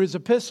theme through his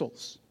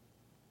epistles.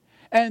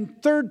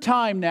 And third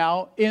time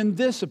now in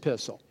this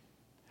epistle.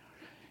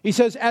 He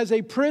says, as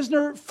a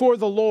prisoner for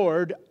the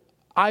Lord,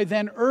 I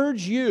then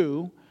urge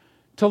you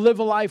to live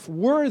a life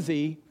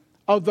worthy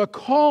of the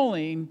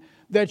calling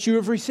that you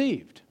have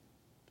received.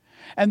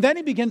 And then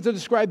he begins to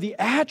describe the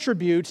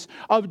attributes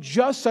of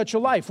just such a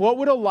life. What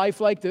would a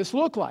life like this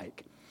look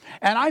like?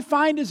 And I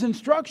find his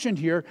instruction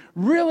here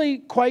really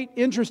quite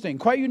interesting,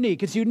 quite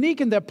unique. It's unique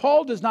in that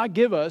Paul does not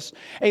give us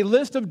a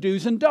list of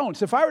do's and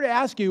don'ts. If I were to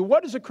ask you,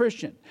 what is a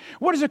Christian?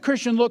 What does a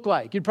Christian look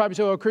like? You'd probably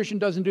say, well, a Christian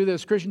doesn't do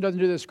this, Christian doesn't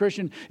do this,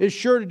 Christian is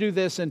sure to do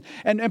this. And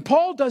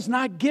Paul does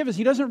not give us,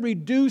 he doesn't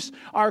reduce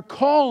our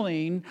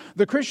calling,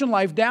 the Christian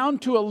life, down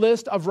to a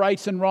list of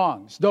rights and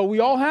wrongs. Though we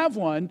all have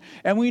one,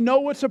 and we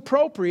know what's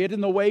appropriate in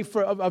the way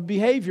of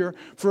behavior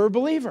for a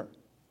believer.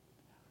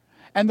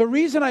 And the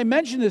reason I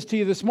mention this to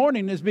you this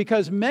morning is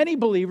because many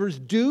believers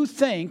do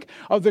think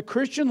of the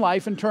Christian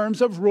life in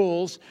terms of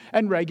rules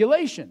and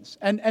regulations.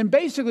 And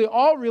basically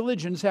all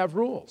religions have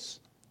rules.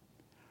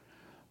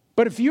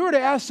 But if you were to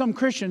ask some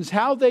Christians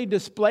how they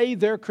display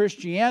their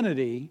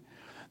Christianity,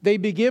 they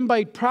begin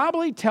by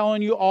probably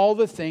telling you all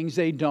the things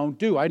they don't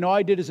do. I know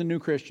I did as a new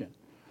Christian.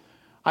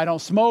 I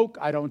don't smoke,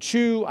 I don't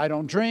chew, I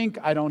don't drink,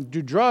 I don't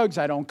do drugs,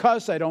 I don't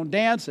cuss, I don't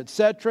dance,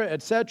 etc.,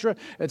 etc.,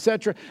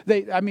 etc.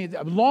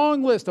 A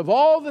long list of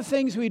all the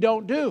things we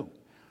don't do.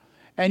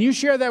 And you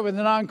share that with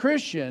a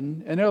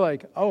non-Christian, and they're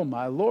like, oh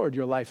my Lord,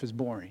 your life is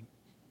boring.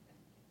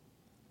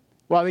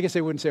 Well, I guess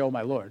they wouldn't say, oh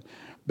my Lord.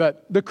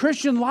 But the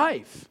Christian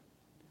life,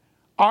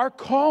 our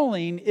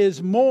calling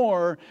is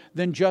more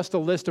than just a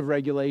list of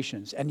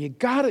regulations. And you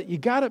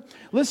gotta,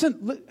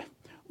 listen,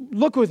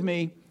 look with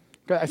me.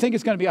 I think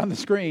it's going to be on the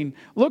screen.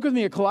 Look with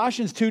me at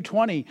Colossians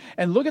 2:20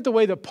 and look at the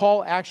way that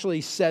Paul actually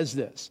says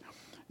this.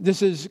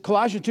 This is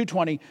Colossians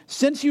 2:20.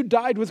 Since you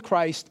died with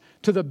Christ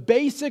to the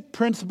basic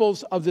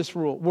principles of this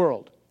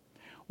world,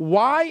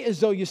 why,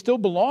 as though you still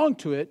belong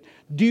to it,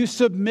 do you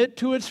submit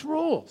to its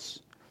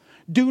rules?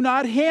 Do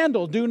not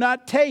handle, do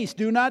not taste,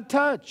 do not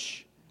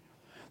touch.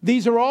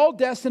 These are all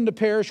destined to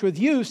perish with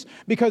use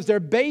because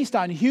they're based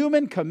on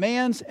human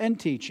commands and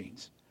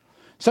teachings.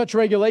 Such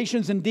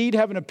regulations indeed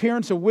have an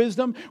appearance of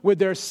wisdom with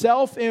their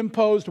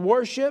self-imposed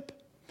worship,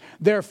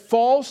 their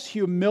false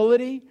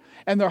humility,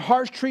 and their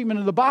harsh treatment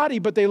of the body,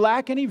 but they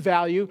lack any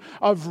value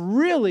of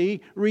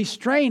really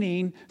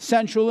restraining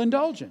sensual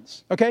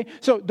indulgence. Okay?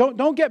 So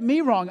don't get me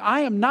wrong.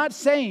 I am not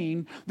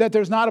saying that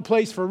there's not a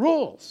place for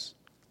rules.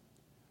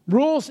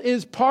 Rules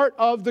is part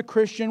of the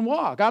Christian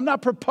walk. I'm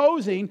not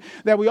proposing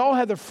that we all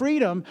have the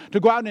freedom to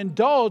go out and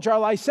indulge our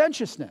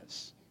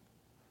licentiousness.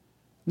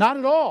 Not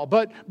at all.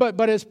 But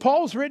as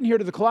Paul's written here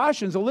to the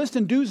Colossians, a list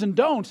of do's and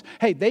don'ts,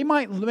 hey, they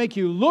might make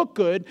you look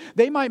good.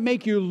 They might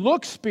make you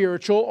look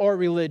spiritual or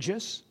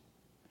religious.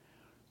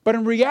 But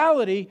in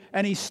reality,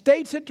 and he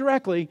states it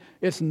directly,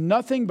 it's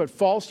nothing but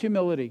false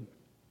humility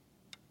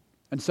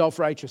and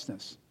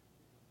self-righteousness.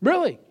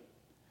 Really.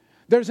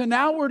 There's an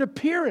outward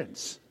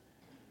appearance,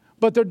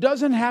 but there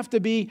doesn't have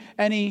to be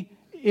any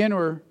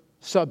inner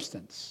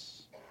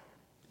substance.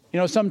 You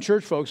know, some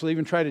church folks will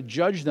even try to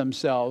judge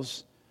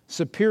themselves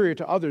superior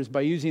to others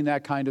by using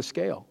that kind of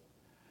scale.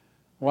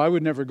 Well, I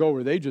would never go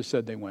where they just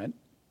said they went.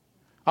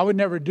 I would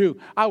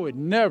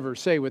never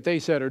say what they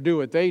said or do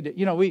what they did.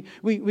 You know,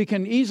 we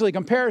can easily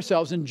compare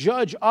ourselves and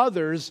judge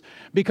others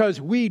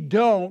because we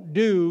don't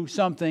do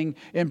something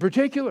in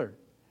particular.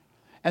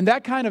 And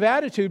that kind of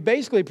attitude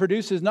basically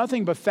produces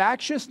nothing but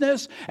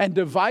factiousness and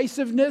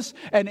divisiveness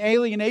and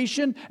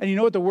alienation. And you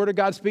know what? The Word of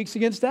God speaks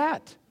against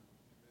that.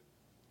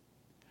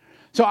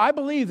 So I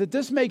believe that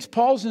this makes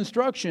Paul's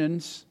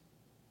instructions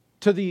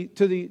to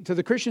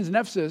the Christians in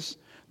Ephesus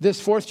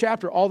this 4th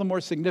chapter all the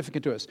more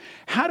significant to us.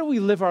 How do we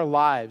live our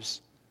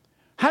lives?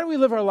 How do we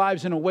live our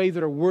lives in a way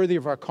that are worthy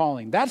of our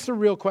calling? That's the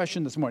real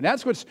question this morning.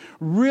 That's what's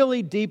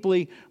really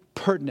deeply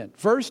pertinent.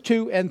 Verse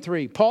 2 and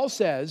 3, Paul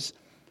says,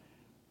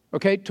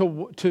 okay,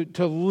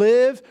 to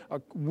live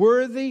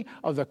worthy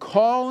of the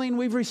calling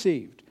we've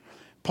received.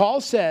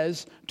 Paul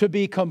says to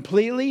be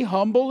completely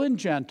humble and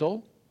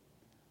gentle,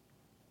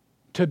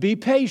 to be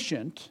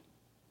patient,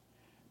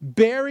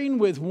 bearing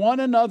with one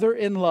another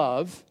in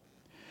love,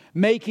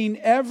 making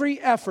every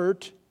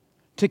effort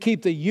to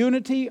keep the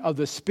unity of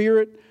the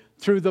Spirit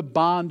through the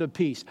bond of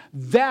peace.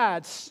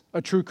 That's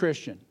a true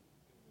Christian.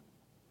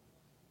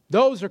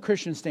 Those are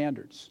Christian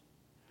standards.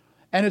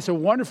 And it's a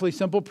wonderfully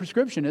simple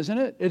prescription, isn't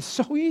it? It's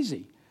so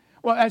easy.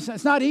 Well,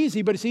 it's not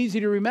easy, but it's easy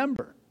to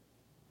remember.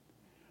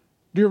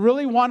 Do you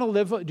really want to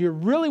live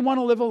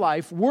a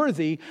life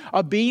worthy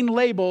of being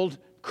labeled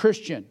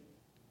Christian?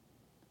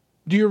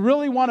 Do you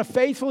really want to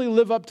faithfully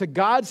live up to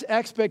God's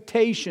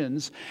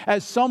expectations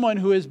as someone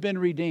who has been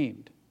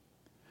redeemed?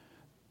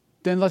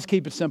 Then let's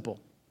keep it simple.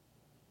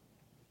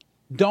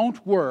 Don't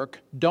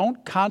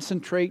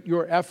concentrate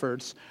your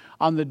efforts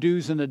on the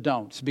do's and the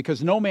don'ts,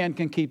 because no man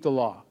can keep the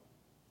law.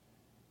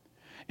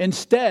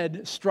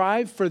 Instead,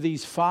 strive for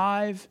these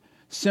 5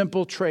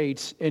 simple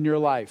traits in your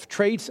life.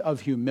 Traits of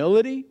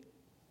humility.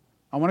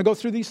 I want to go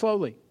through these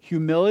slowly.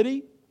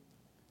 Humility,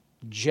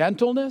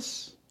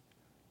 gentleness,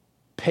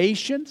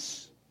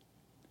 patience,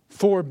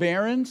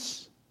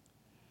 forbearance,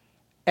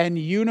 and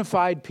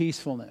unified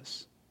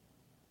peacefulness.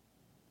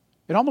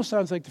 It almost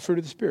sounds like the fruit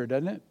of the Spirit,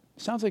 doesn't it?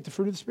 It sounds like the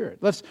fruit of the Spirit.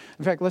 Let's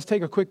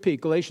take a quick peek.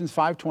 Galatians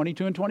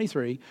 5:22 and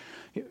 23.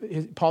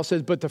 Paul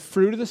says, but the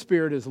fruit of the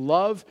Spirit is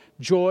love,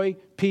 joy,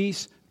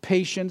 peace,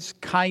 patience,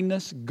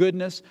 kindness,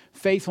 goodness,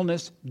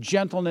 faithfulness,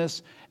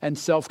 gentleness, and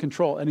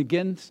self-control. And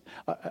against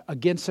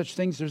such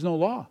things, there's no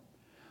law.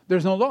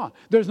 There's no law.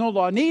 There's no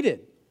law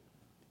needed.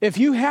 If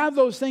you have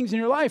those things in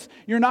your life,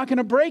 you're not going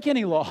to break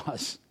any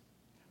laws.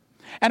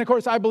 And of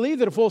course, I believe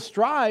that if we'll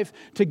strive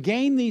to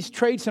gain these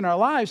traits in our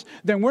lives,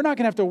 then we're not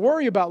going to have to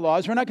worry about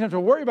laws. We're not going to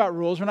have to worry about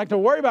rules. We're not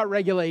going to worry about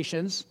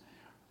regulations.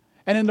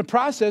 And in the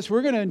process,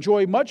 we're going to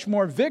enjoy much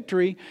more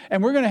victory,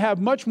 and we're going to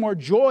have much more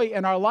joy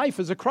in our life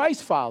as a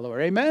Christ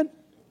follower. Amen?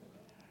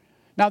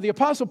 Now, the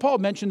Apostle Paul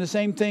mentioned the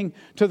same thing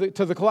to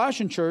the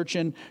Colossian church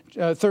in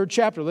 3rd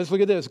chapter. Let's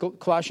look at this.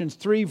 Colossians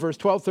 3, verse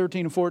 12,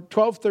 13,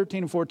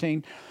 and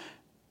 14.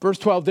 Verse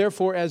 12,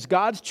 therefore, as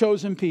God's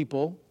chosen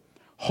people,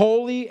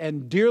 holy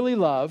and dearly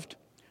loved,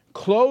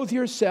 clothe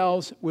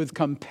yourselves with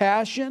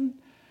compassion,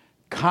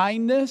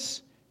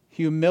 kindness,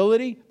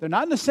 humility. They're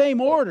not in the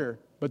same order,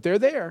 but they're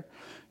there.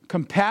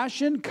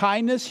 Compassion,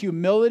 kindness,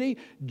 humility,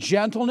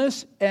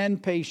 gentleness,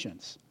 and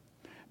patience.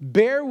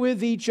 Bear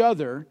with each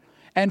other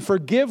and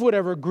forgive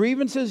whatever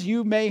grievances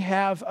you may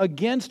have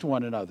against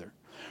one another.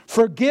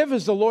 Forgive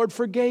as the Lord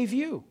forgave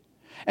you.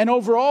 And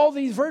over all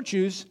these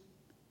virtues,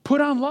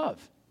 put on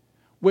love,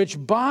 which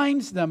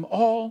binds them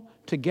all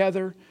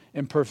together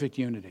in perfect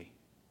unity.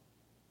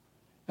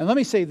 And let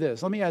me say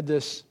this. Let me add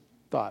this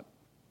thought.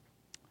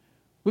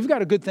 We've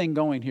got a good thing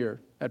going here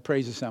at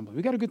Praise Assembly.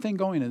 We've got a good thing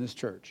going in this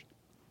church.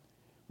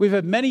 We've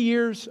had many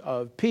years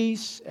of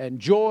peace and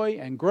joy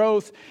and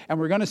growth, and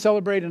we're going to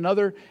celebrate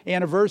another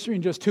anniversary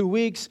in just 2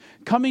 weeks,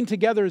 coming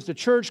together as the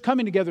church,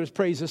 coming together as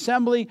Praise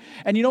Assembly.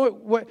 And you know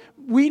what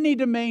we need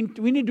to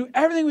do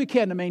everything we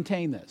can to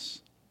maintain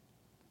this.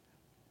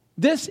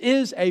 This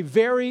is a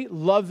very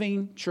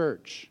loving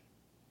church.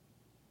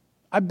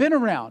 I've been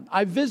around.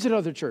 I've visited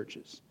other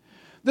churches.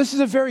 This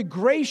is a very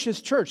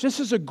gracious church. This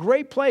is a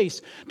great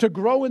place to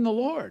grow in the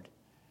Lord.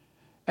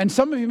 And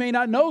some of you may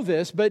not know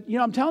this, but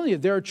I'm telling you,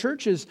 there are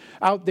churches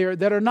out there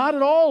that are not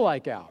at all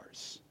like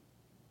ours.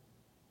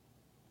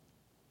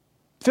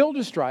 Filled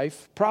with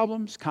strife,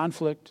 problems,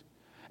 conflict,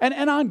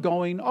 and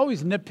ongoing,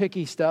 always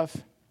nitpicky stuff.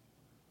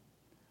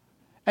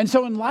 And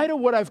so in light of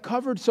what I've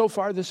covered so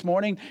far this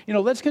morning,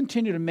 let's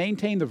continue to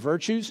maintain the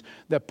virtues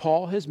that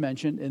Paul has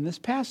mentioned in this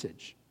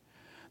passage.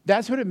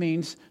 That's what it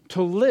means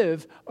to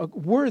live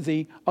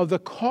worthy of the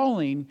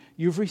calling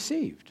you've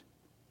received.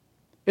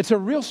 It's a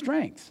real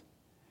strength,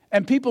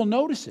 and people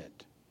notice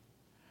it.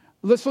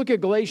 Let's look at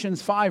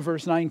Galatians 5,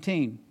 verse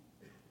 19.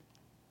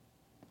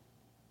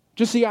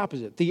 Just the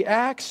opposite. The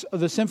acts of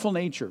the sinful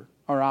nature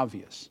are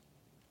obvious.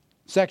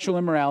 Sexual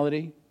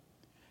immorality,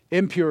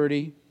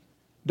 impurity,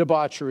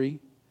 debauchery,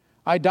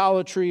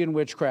 idolatry and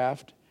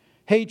witchcraft,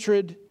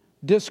 hatred,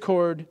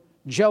 discord,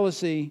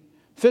 jealousy,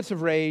 fits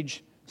of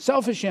rage,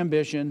 selfish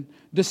ambition,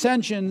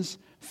 dissensions,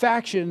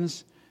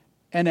 factions,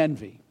 and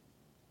envy,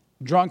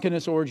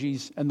 drunkenness,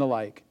 orgies, and the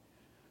like.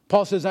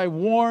 Paul says, I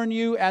warn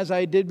you, as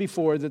I did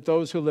before, that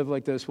those who live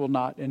like this will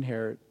not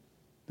inherit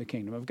the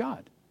kingdom of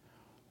God.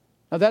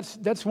 Now,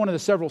 that's one of the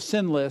several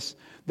sin lists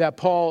that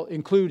Paul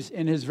includes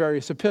in his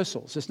various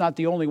epistles. It's not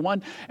the only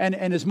one. And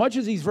as much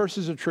as these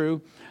verses are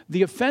true,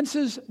 the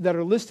offenses that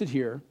are listed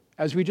here,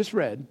 as we just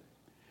read,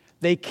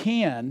 they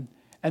can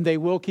and they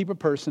will keep a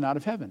person out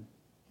of heaven.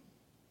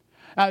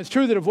 Now, it's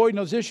true that avoiding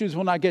those issues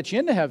will not get you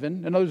into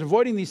heaven. In other words,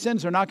 avoiding these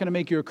sins are not going to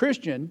make you a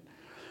Christian.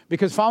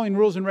 Because following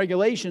rules and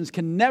regulations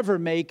can never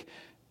make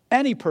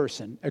any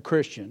person a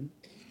Christian.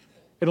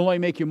 It'll only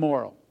make you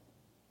moral.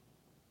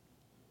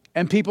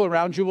 And people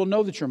around you will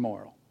know that you're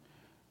moral.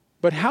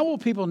 But how will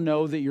people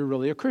know that you're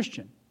really a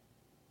Christian?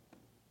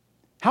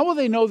 How will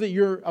they know that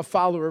you're a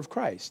follower of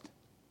Christ?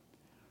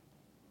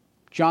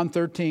 John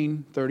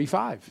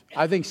 13:35,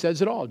 I think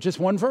says it all.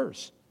 Just one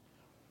verse.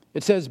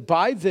 It says,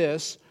 by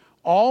this,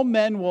 all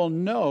men will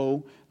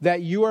know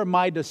that you are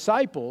my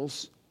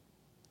disciples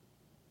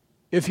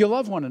if you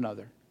love one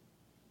another.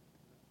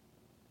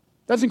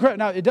 That's incredible.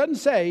 Now, it doesn't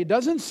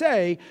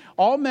say,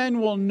 all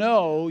men will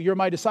know you're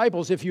my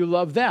disciples if you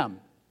love them.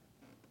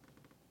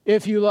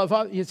 If you love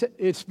others,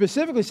 it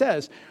specifically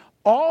says,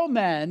 all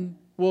men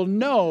will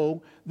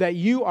know that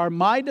you are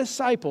my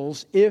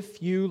disciples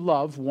if you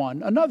love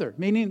one another.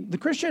 Meaning the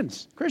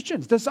Christians,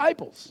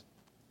 disciples.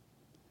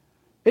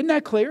 Isn't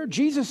that clear?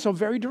 Jesus is so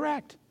very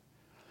direct.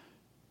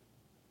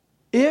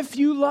 If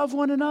you love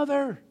one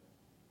another,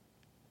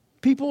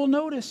 people will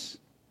notice.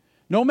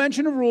 No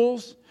mention of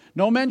rules,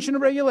 no mention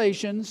of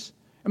regulations.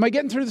 Am I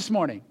getting through this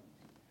morning?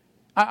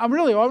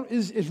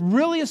 It's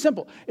really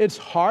simple. It's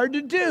hard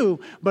to do,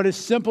 but it's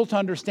simple to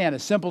understand.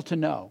 It's simple to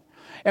know.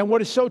 And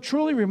what is so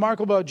truly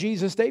remarkable about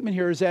Jesus' statement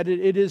here is that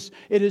it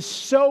is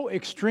so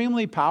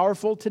extremely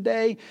powerful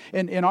today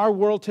in our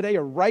world today,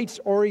 a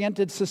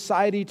rights-oriented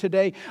society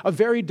today, a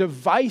very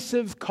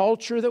divisive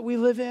culture that we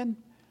live in.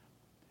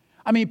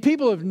 I mean,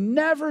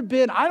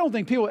 I don't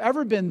think people have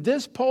ever been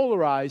this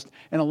polarized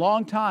in a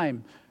long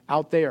time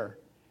out there.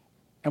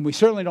 And we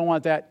certainly don't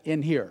want that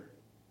in here.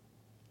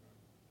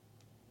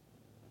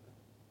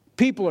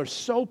 People are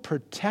so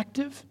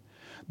protective.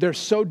 They're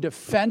so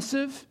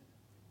defensive.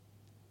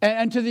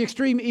 And to the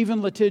extreme,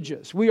 even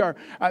litigious.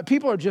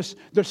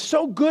 They're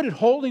so good at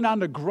holding on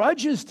to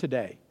grudges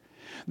today.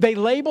 They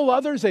label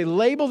others, they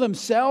label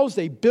themselves,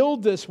 they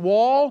build this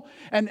wall,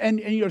 and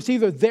it's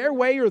either their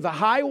way or the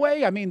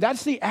highway. I mean,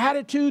 that's the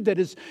attitude that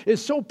is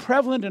so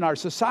prevalent in our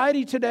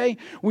society today.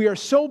 We are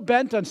so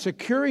bent on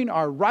securing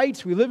our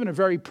rights. We live in a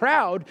very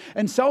proud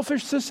and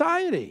selfish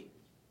society.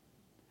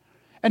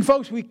 And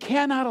folks, we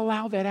cannot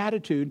allow that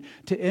attitude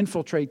to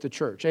infiltrate the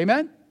church.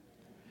 Amen?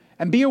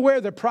 And be aware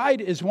that pride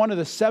is one of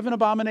the 7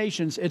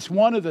 abominations. It's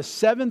one of the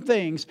 7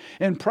 things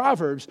in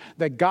Proverbs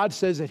that God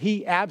says that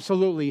He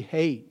absolutely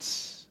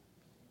hates.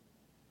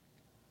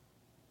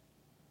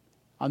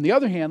 On the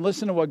other hand,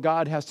 listen to what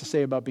God has to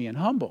say about being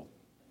humble.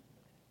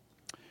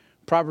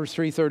 Proverbs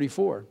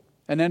 3:34.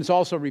 And then it's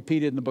also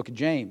repeated in the book of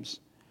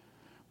James.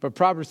 But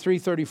Proverbs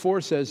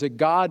 3:34 says that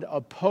God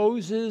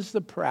opposes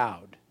the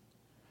proud,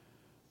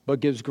 but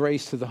gives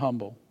grace to the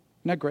humble.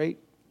 Isn't that great?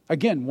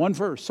 Again, one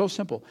verse, so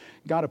simple.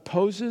 God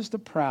opposes the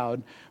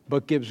proud,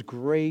 but gives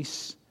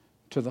grace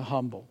to the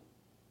humble.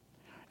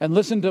 And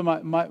listen to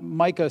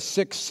Micah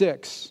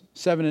 6:6,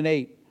 7 and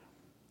 8.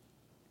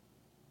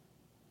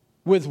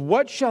 With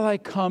what shall I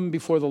come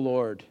before the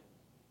Lord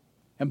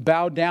and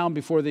bow down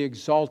before the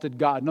exalted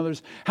God? In other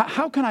words,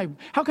 how can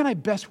I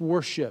best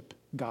worship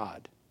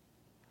God?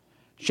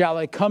 Shall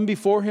I come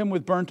before Him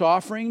with burnt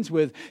offerings,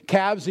 with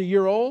calves a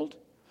year old?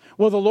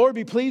 Will the Lord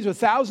be pleased with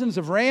thousands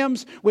of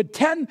rams, with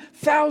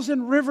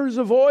 10,000 rivers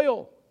of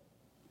oil?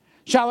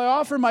 Shall I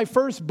offer my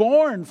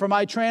firstborn for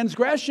my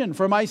transgression,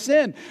 for my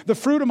sin, the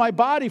fruit of my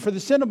body for the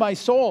sin of my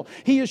soul?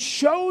 He has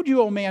showed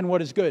you, O man,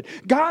 what is good.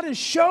 God has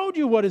showed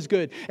you what is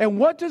good. And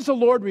what does the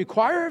Lord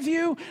require of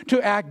you?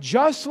 To act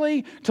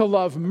justly, to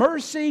love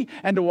mercy,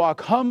 and to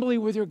walk humbly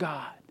with your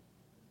God.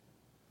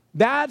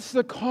 That's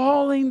the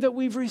calling that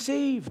we've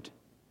received.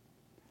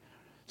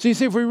 So you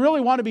see, if we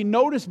really want to be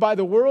noticed by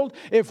the world,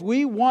 if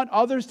we want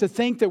others to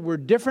think that we're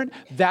different,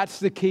 that's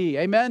the key.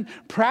 Amen?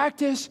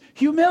 Practice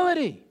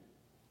humility.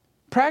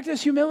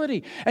 Practice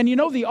humility. And you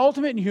know the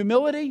ultimate in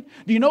humility?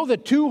 Do you know the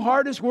 2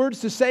 hardest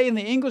words to say in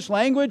the English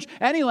language?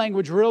 Any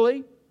language,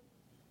 really?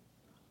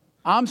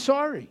 I'm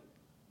sorry.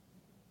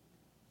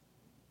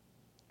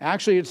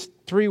 Actually, it's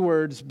 3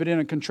 words, but in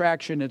a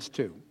contraction, it's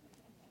 2.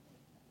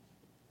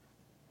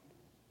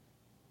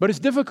 But it's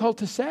difficult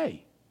to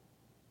say.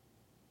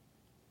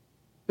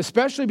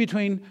 Especially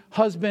between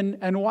husband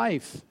and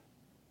wife.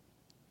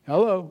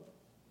 Hello.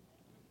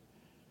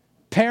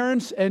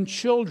 Parents and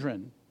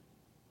children.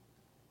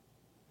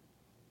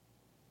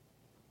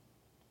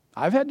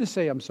 I've had to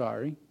say I'm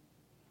sorry.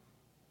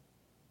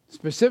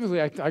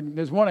 Specifically,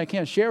 there's one I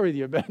can't share with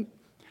you, but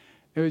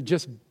it was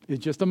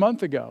just a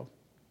month ago.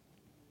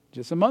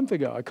 Just a month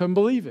ago. I couldn't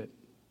believe it.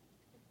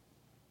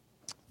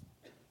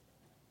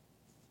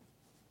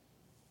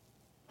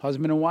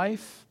 Husband and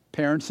wife,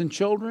 parents and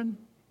children.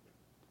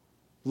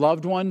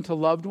 Loved one to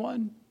loved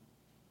one.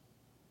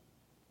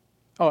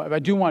 Oh, I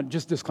do want,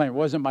 just disclaimer, it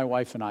wasn't my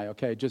wife and I,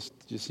 okay? Just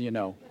so you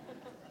know.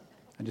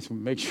 I just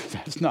want to make sure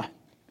that's not.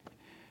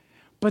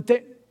 But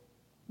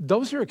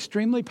those are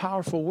extremely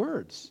powerful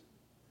words.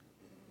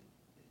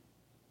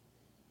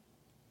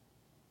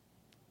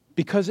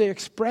 Because they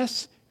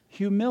express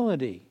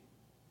humility.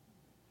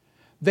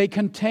 They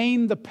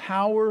contain the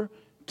power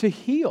to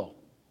heal.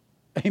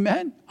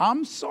 Amen?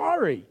 I'm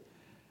sorry.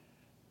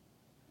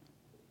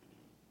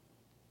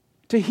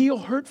 to heal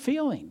hurt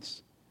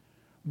feelings,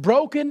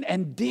 broken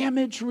and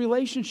damaged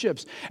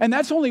relationships. And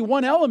that's only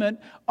one element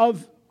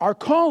of our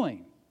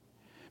calling.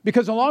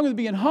 Because along with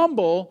being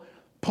humble,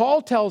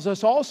 Paul tells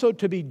us also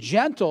to be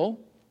gentle,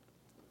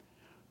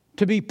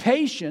 to be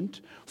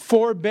patient,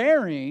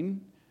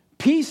 forbearing,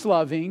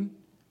 peace-loving,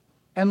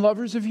 and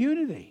lovers of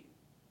unity.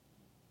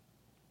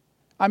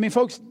 I mean,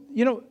 folks,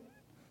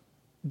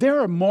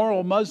 there are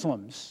moral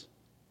Muslims.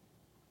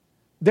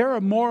 There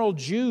are moral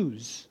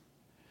Jews.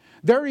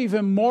 There are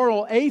even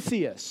moral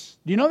atheists.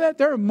 Do you know that?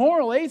 There are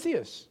moral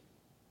atheists.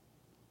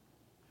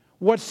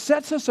 What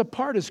sets us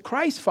apart as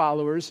Christ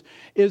followers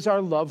is our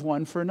love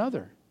one for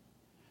another.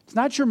 It's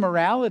not your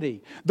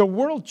morality. The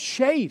world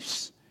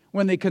chafes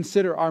when they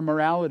consider our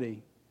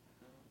morality.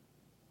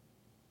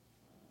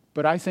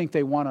 But I think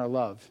they want our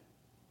love.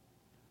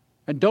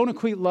 And don't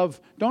equate love,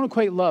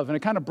 and I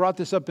kind of brought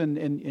this up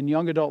in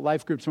young adult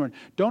life groups,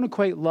 don't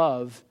equate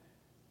love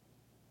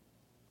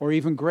or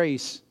even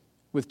grace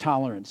with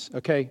tolerance,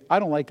 okay? I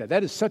don't like that.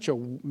 That is such a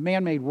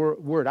man-made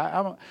word.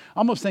 I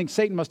almost think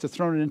Satan must have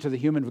thrown it into the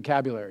human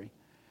vocabulary.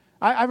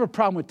 I have a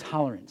problem with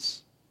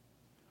tolerance.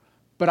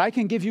 But I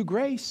can give you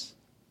grace.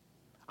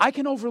 I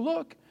can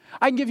overlook.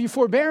 I can give you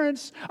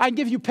forbearance. I can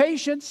give you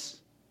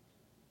patience.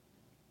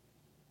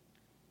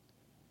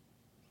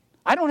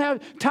 I don't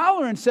have,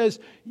 tolerance says,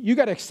 you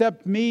got to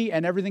accept me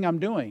and everything I'm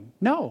doing.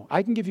 No,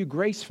 I can give you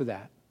grace for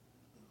that.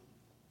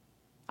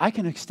 I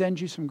can extend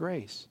you some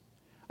grace.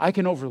 I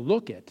can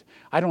overlook it.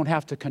 I don't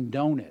have to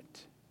condone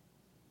it.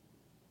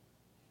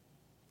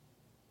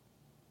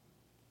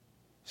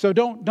 So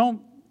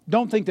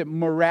don't think that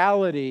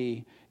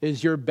morality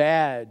is your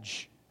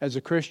badge as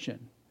a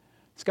Christian.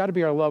 It's got to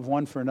be our love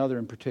one for another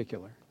in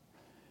particular.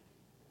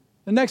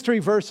 The next three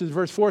verses,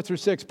 verse 4 through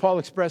 6, Paul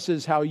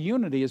expresses how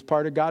unity is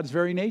part of God's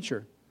very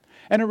nature.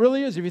 And it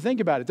really is, if you think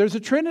about it. There's a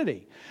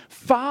Trinity.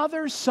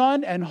 Father,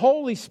 Son, and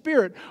Holy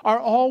Spirit are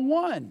all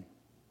one.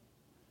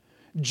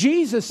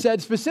 Jesus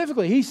said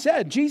specifically,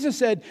 Jesus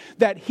said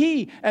that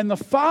He and the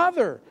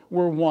Father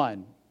were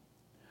one.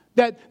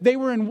 That they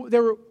were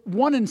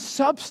one in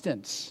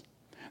substance.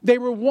 They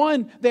were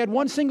one, they had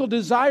one single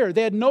desire.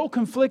 They had no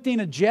conflicting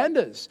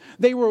agendas.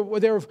 They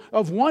were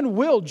of one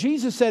will.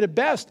 Jesus said it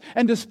best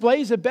and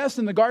displays it best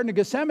in the Garden of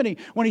Gethsemane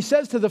when He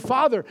says to the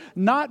Father,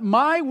 not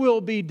my will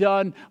be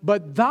done,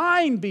 but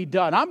thine be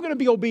done. I'm going to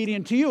be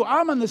obedient to you.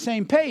 I'm on the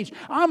same page.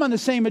 I'm on the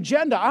same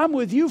agenda. I'm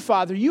with you,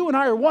 Father. You and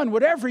I are one.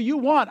 Whatever you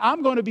want,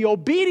 I'm going to be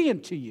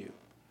obedient to you.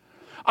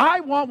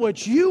 I want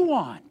what you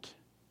want.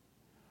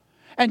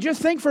 And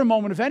just think for a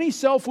moment of any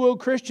self-willed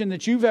Christian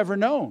that you've ever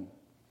known.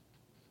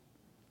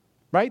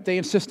 Right? They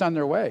insist on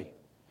their way.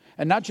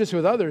 And not just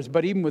with others,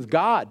 but even with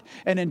God.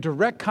 And in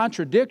direct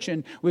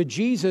contradiction with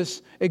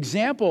Jesus'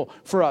 example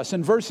for us.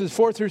 In verses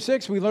 4 through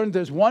 6, we learned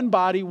there's one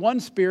body, one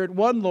Spirit,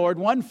 one Lord,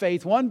 one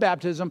faith, one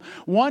baptism,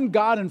 one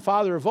God and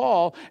Father of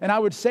all. And I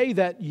would say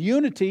that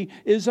unity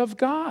is of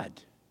God.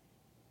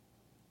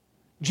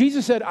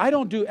 Jesus said, I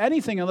don't do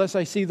anything unless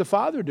I see the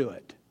Father do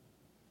it.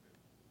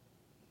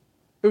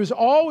 It was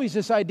always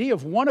this idea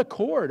of one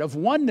accord, of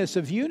oneness,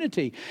 of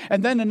unity.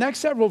 And then the next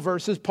several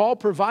verses, Paul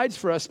provides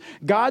for us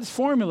God's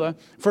formula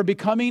for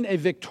becoming a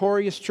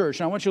victorious church.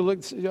 And I want you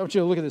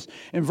to look at this.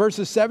 In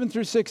verses 7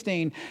 through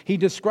 16, he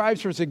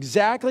describes for us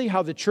exactly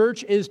how the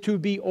church is to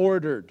be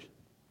ordered.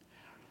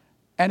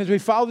 And as we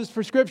follow this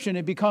prescription,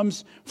 it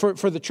becomes, for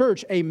the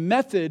church, a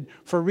method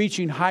for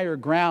reaching higher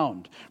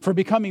ground, for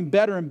becoming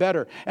better and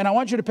better. And I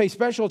want you to pay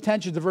special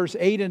attention to verse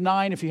 8 and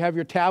 9 if you have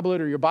your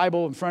tablet or your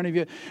Bible in front of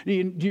you.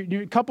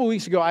 A couple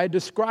weeks ago, I had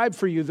described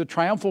for you the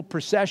triumphal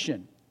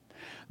procession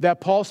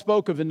that Paul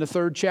spoke of in the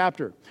 3rd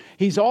chapter.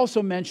 He's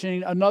also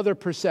mentioning another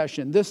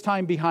procession, this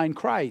time behind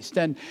Christ.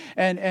 And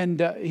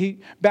he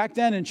back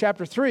then in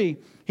chapter 3,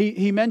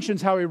 he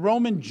mentions how a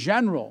Roman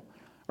general,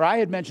 or I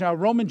had mentioned how a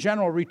Roman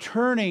general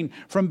returning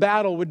from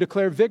battle would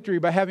declare victory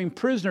by having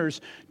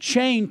prisoners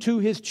chained to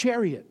his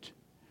chariot.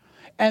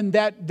 And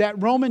that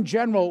Roman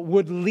general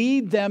would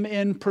lead them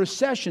in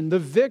procession. The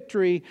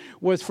victory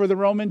was for the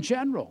Roman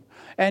general.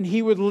 And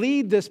he would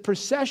lead this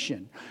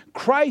procession.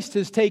 Christ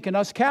has taken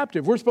us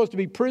captive. We're supposed to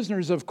be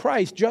prisoners of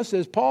Christ, just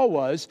as Paul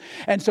was.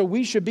 And so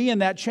we should be in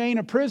that chain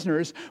of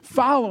prisoners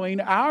following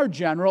our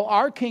general,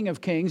 our King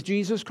of Kings,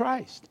 Jesus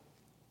Christ.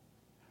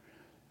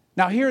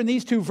 Now here in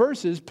these two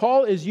verses,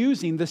 Paul is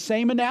using the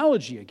same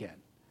analogy again,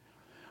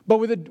 but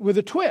with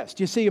a twist.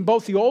 You see, in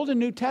both the Old and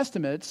New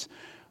Testaments,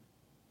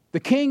 the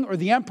king or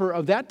the emperor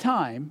of that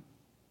time,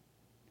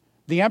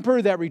 the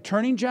emperor, that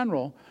returning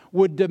general,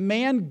 would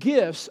demand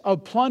gifts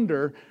of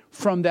plunder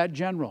from that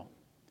general.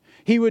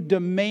 He would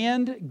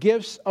demand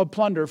gifts of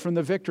plunder from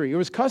the victory. It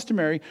was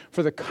customary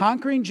for the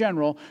conquering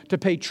general to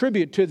pay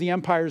tribute to the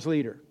empire's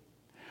leader.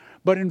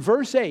 But in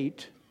verse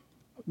 8,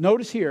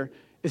 notice here,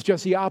 it's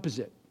just the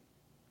opposite.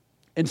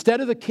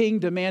 Instead of the king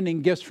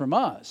demanding gifts from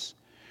us,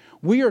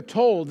 we are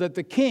told that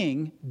the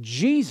king,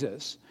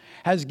 Jesus,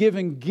 has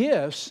given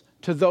gifts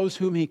to those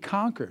whom he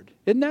conquered.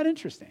 Isn't that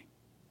interesting?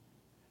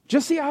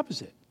 Just the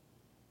opposite.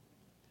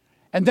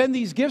 And then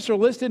these gifts are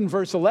listed in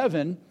verse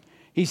 11.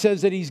 He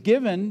says that he's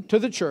given to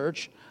the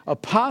church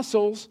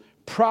apostles,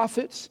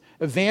 prophets,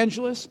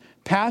 evangelists,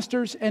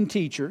 pastors, and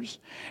teachers.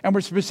 And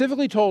we're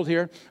specifically told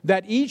here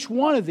that each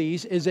one of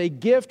these is a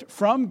gift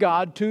from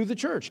God to the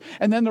church.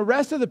 And then the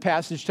rest of the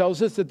passage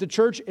tells us that the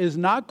church is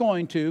not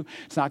going to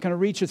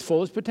reach its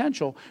fullest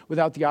potential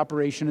without the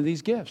operation of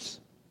these gifts.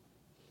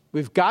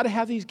 We've got to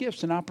have these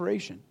gifts in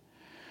operation.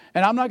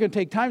 And I'm not going to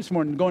take time this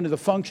morning to go into the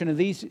function of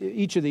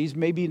each of these.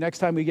 Maybe next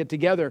time we get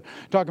together,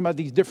 talking about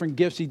these different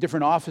gifts, these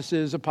different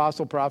offices,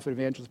 apostle, prophet,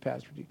 evangelist,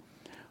 pastor.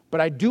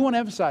 But I do want to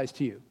emphasize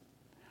to you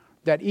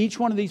that each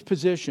one of these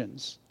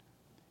positions,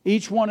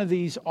 each one of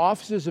these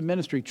offices of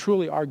ministry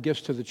truly are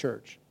gifts to the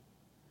church.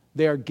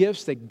 They are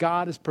gifts that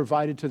God has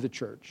provided to the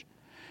church.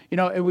 You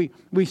know, and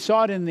we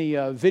saw it in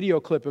the video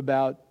clip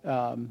about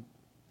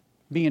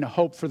being a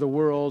hope for the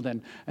world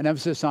and an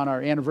emphasis on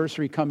our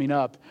anniversary coming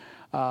up.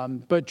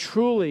 But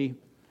truly,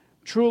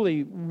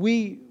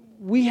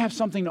 we have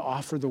something to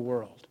offer the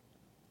world.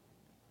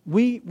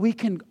 We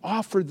can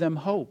offer them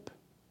hope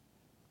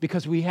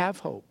because we have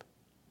hope.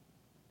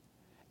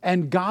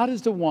 And God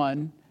is the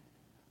one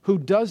who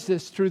does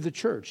this through the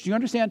church. Do you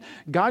understand?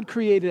 God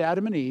created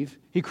Adam and Eve.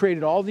 He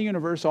created all the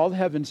universe, all the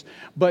heavens.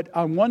 But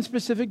on one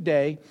specific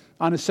day,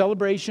 on a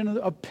celebration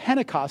of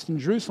Pentecost in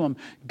Jerusalem,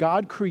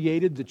 God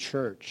created the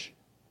church.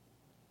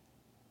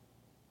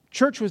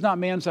 Church was not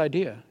man's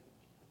idea.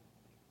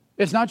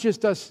 It's not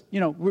just us,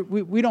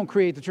 we don't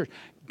create the church.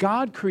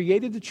 God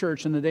created the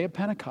church on the day of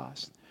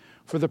Pentecost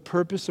for the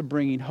purpose of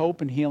bringing hope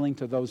and healing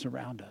to those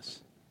around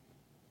us.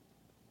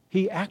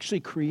 He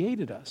actually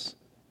created us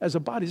as a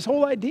body. This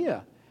whole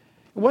idea.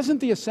 It wasn't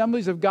the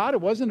Assemblies of God.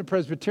 It wasn't the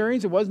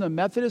Presbyterians. It wasn't the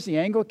Methodists, the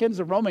Anglicans,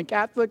 the Roman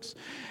Catholics.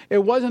 It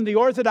wasn't the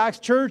Orthodox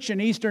Church in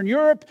Eastern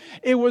Europe.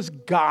 It was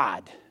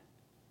God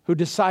who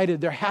decided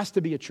there has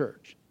to be a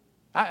church.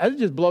 It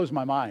just blows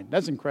my mind.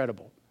 That's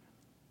incredible.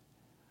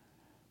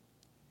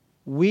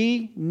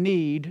 We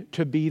need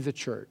to be the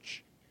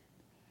church.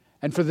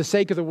 And for the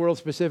sake of the world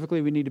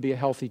specifically, we need to be a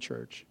healthy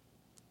church.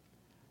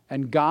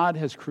 And God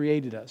has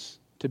created us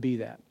to be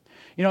that.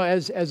 You know,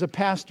 as a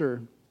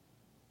pastor,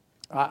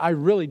 I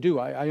really do.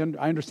 I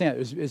understand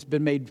it. It's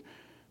been made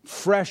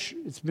fresh.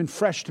 It's been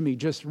fresh to me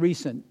just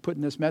recent,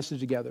 putting this message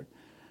together.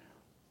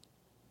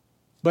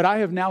 But I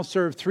have now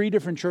served 3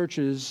 different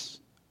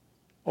churches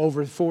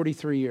over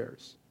 43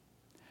 years.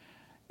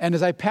 And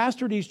as I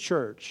pastored each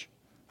church,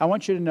 I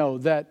want you to know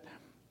that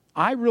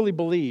I really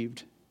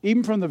believed,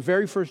 even from the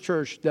very first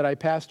church that I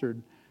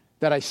pastored,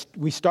 that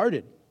we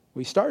started.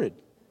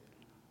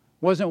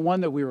 Wasn't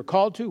one that we were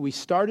called to. We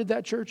started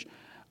that church.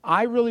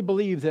 I really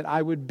believed that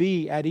I would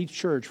be at each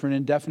church for an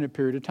indefinite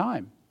period of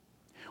time.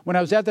 When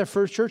I was at that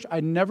first church, I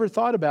never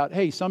thought about,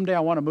 hey, someday I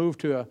want to move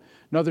to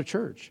another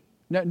church.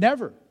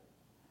 Never.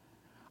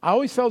 I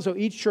always felt as though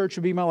each church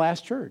would be my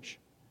last church.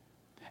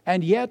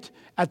 And yet,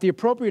 at the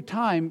appropriate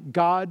time,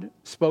 God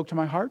spoke to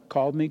my heart,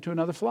 called me to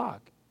another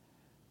flock.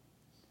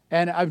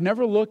 And I've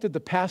never looked at the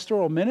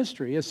pastoral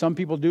ministry, as some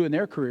people do in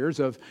their careers,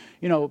 of,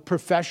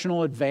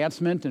 professional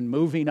advancement and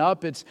moving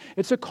up. It's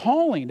a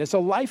calling. It's a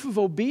life of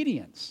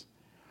obedience.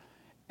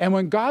 And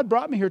when God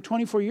brought me here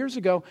 24 years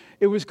ago,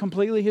 it was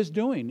completely His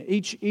doing.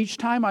 Each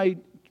time I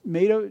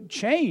made a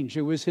change,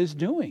 it was His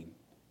doing.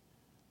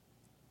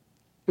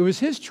 It was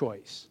His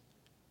choice.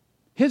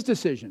 His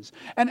decisions.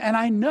 And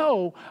I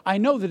know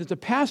that as a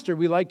pastor,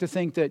 we like to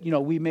think that,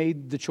 we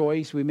made the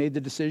choice, we made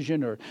the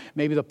decision, or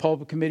maybe the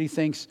pulpit committee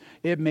thinks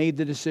it made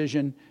the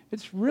decision.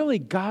 It's really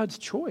God's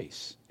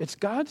choice. It's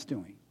God's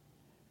doing.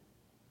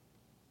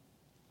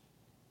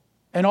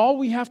 And all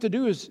we have to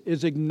do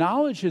is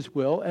acknowledge His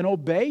will and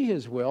obey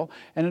His will,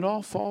 and it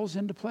all falls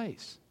into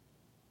place.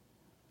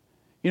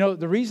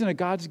 The reason that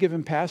God's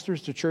given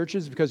pastors to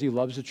churches is because He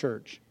loves the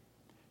church.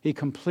 He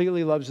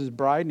completely loves His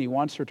bride, and He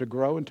wants her to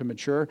grow and to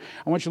mature.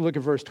 I want you to look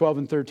at verse 12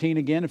 and 13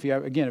 again. If you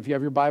have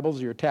your Bibles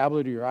or your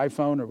tablet or your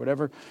iPhone or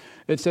whatever,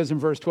 it says in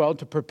verse 12,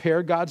 to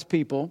prepare God's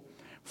people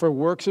for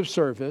works of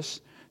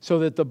service so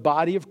that the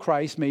body of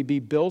Christ may be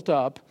built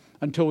up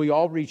until we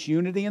all reach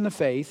unity in the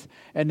faith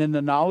and in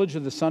the knowledge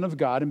of the Son of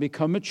God and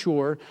become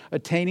mature,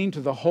 attaining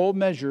to the whole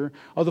measure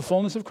of the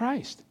fullness of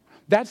Christ.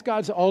 That's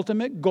God's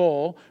ultimate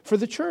goal for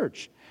the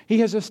church. He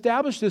has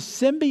established this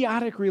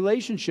symbiotic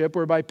relationship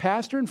whereby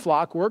pastor and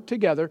flock work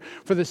together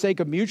for the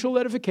sake of mutual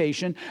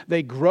edification.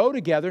 They grow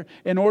together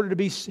in order to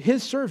be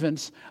His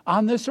servants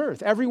on this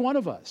earth, every one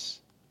of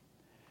us.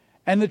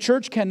 And the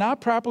church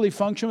cannot properly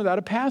function without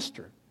a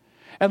pastor.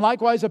 And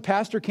likewise, a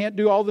pastor can't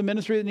do all the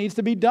ministry that needs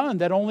to be done,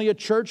 that only a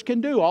church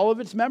can do, all of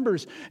its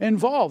members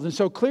involved. And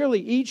so clearly,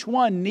 each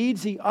one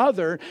needs the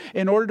other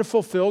in order to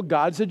fulfill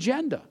God's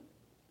agenda.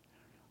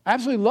 I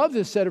absolutely love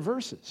this set of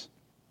verses.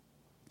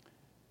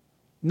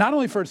 Not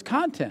only for its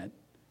content,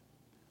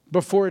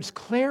 but for its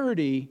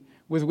clarity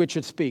with which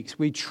it speaks.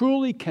 We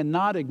truly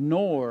cannot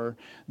ignore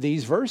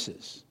these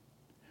verses.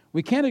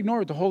 We can't ignore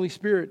what the Holy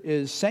Spirit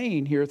is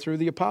saying here through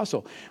the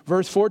apostle.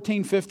 Verse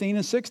 14, 15,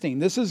 and 16.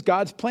 This is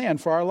God's plan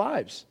for our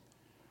lives.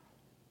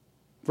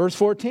 Verse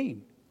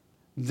 14.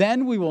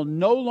 Then we will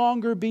no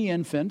longer be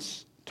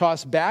infants,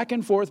 tossed back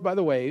and forth by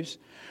the waves,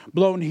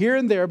 blown here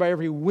and there by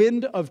every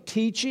wind of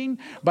teaching,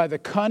 by the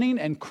cunning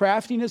and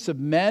craftiness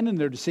of men and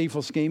their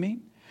deceitful scheming.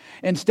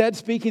 Instead,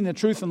 speaking the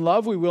truth in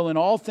love, we will in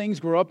all things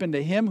grow up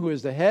into Him who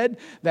is the head,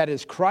 that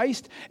is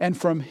Christ, and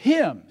from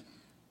Him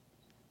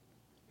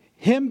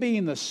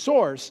being the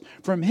source,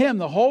 from Him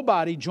the whole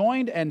body,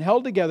 joined and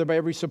held together by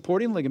every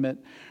supporting ligament,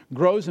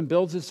 grows and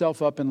builds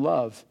itself up in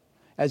love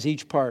as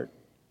each part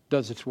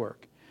does its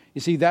work.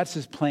 You see, that's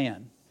His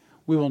plan.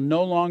 We will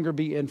no longer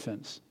be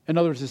infants. In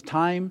other words, it's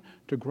time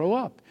to grow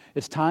up.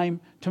 It's time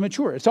to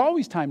mature. It's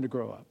always time to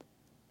grow up.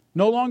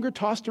 No longer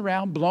tossed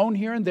around, blown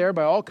here and there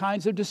by all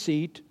kinds of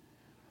deceit.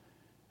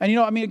 And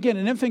again,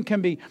 an infant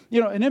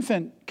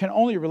can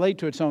only relate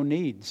to its own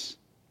needs.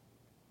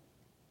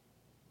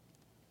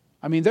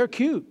 They're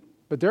cute,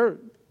 but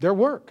they're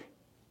work.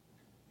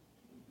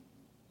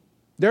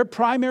 Their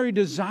primary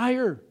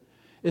desire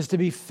is to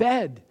be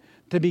fed,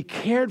 to be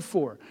cared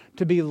for,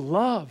 to be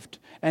loved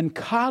and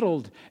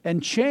coddled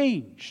and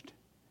changed.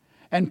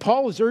 And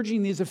Paul is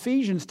urging these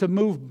Ephesians to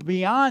move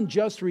beyond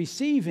just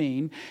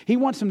receiving. He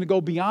wants them to go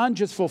beyond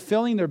just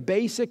fulfilling their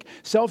basic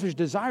selfish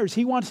desires.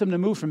 He wants them to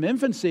move from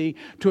infancy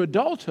to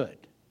adulthood.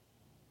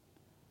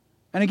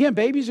 And again,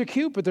 babies are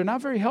cute, but they're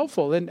not very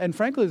helpful. And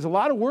frankly, there's a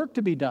lot of work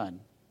to be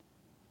done.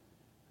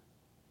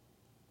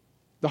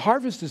 The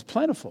harvest is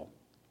plentiful.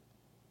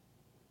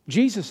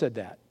 Jesus said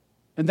that.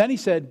 And then He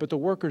said, but the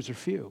workers are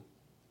few.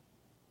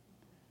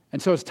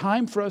 And so it's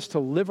time for us to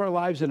live our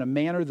lives in a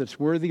manner that's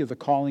worthy of the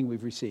calling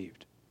we've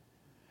received.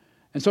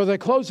 And so as I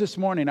close this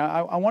morning,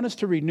 I want us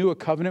to renew a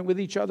covenant with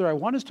each other. I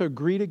want us to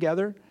agree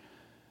together,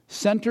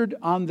 centered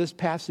on this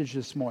passage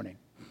this morning.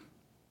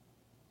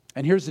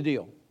 And here's the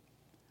deal.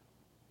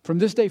 From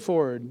this day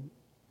forward,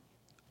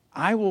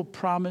 I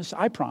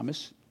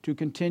promise to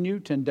continue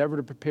to endeavor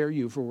to prepare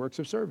you for works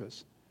of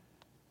service,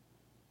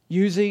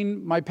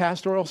 using my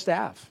pastoral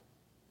staff,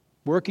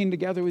 working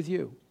together with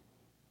you.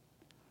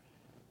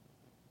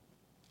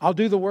 I'll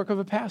do the work of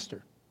a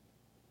pastor.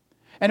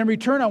 And in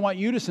return, I want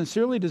you to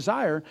sincerely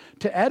desire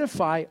to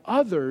edify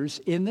others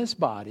in this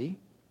body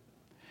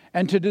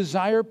and to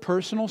desire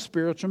personal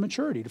spiritual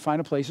maturity, to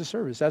find a place of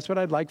service. That's what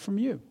I'd like from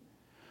you.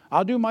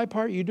 I'll do my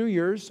part, you do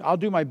yours. I'll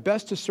do my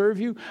best to serve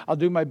you. I'll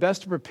do my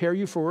best to prepare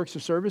you for works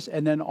of service,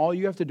 and then all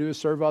you have to do is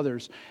serve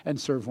others and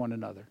serve one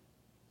another.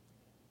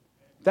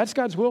 That's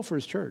God's will for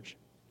His church.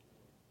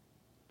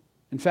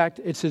 In fact,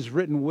 it's His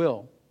written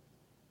will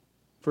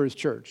for His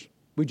church.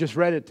 We just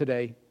read it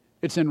today.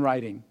 It's in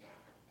writing.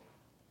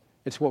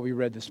 It's what we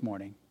read this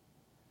morning.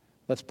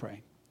 Let's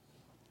pray.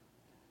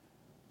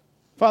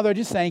 Father, I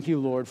just thank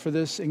you, Lord, for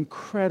this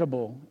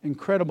incredible,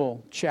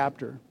 incredible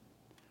chapter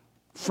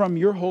from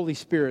your Holy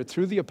Spirit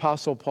through the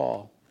Apostle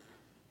Paul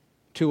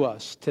to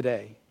us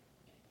today.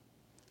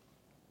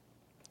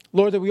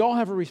 Lord, that we all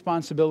have a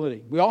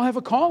responsibility. We all have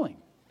a calling.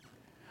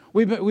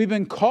 We've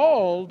been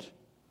called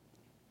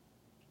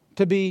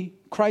to be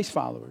Christ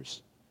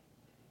followers.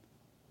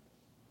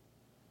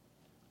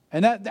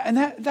 And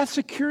that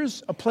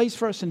secures a place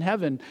for us in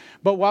heaven.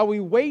 But while we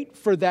wait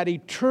for that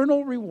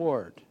eternal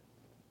reward,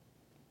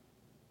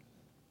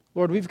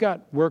 Lord, we've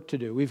got work to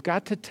do. We've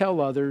got to tell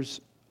others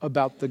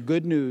about the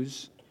good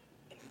news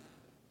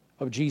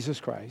of Jesus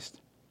Christ.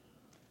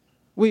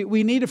 We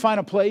need to find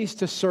a place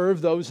to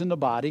serve those in the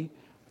body.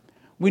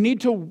 We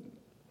need to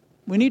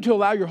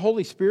allow your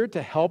Holy Spirit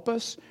to help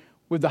us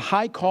with the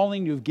high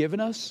calling you've given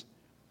us,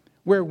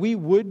 where we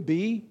would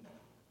be,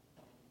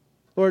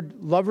 Lord,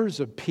 lovers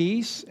of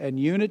peace and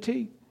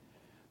unity,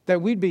 that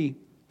we'd be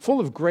full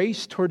of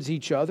grace towards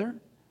each other,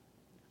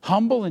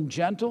 humble and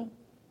gentle,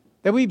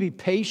 that we'd be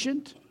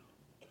patient,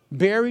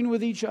 bearing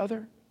with each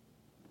other.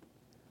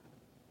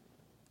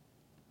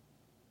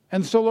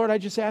 And so, Lord, I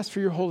just ask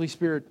for your Holy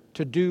Spirit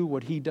to do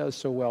what He does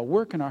so well.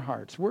 Work in our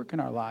hearts, work in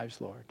our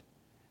lives, Lord.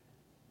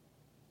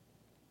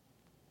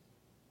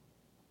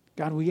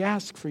 God, we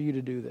ask for you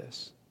to do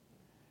this.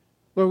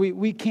 Lord,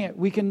 we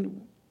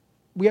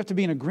have to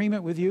be in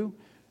agreement with you.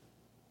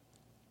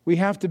 We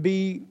have to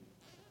be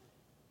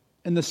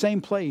in the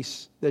same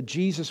place that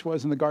Jesus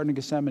was in the Garden of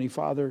Gethsemane.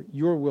 Father,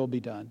 your will be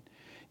done.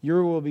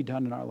 Your will be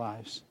done in our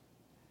lives.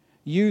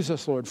 Use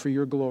us, Lord, for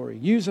your glory.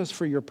 Use us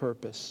for your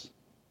purpose.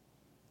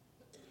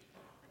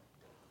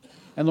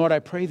 And Lord, I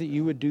pray that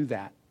you would do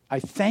that.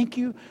 I thank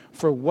you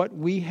for what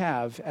we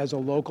have as a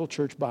local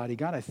church body.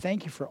 God, I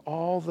thank you for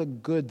all the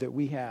good that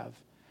we have.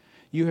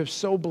 You have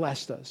so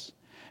blessed us,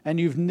 and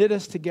you've knit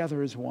us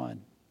together as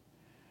one.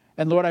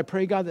 And Lord, I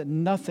pray, God, that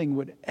nothing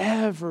would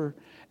ever,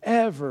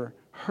 ever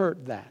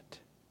hurt that.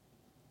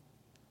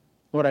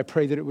 Lord, I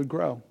pray that it would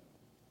grow.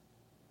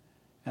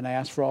 And I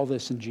ask for all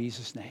this in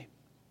Jesus' name.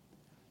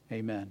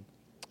 Amen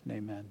and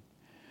amen.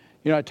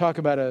 You know, I talk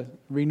about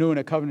renewing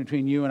a covenant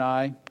between you and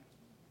I.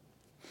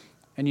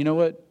 And you know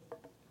what?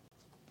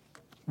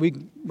 We're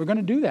going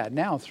to do that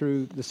now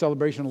through the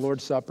celebration of the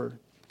Lord's Supper.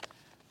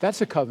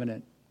 That's a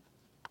covenant,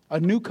 a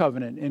new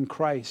covenant in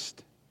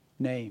Christ's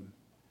name.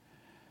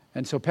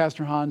 And so,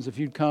 Pastor Hans, if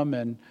you'd come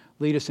and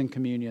lead us in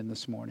communion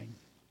this morning.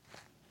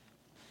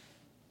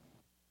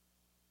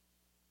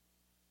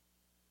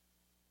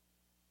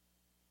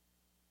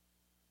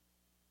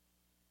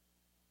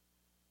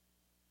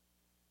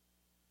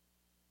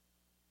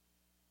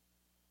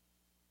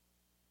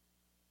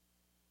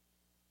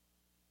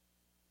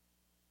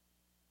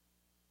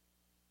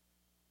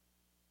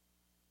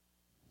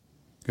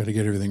 Got to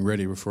get everything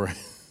ready before I...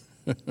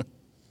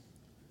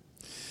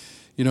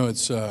 You know,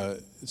 it's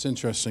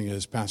interesting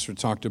as Pastor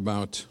talked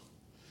about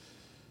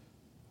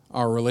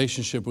our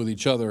relationship with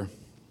each other. I'm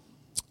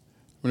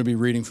going to be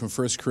reading from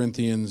 1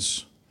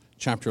 Corinthians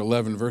chapter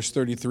 11. Verse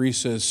 33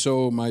 says,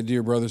 "So, my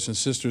dear brothers and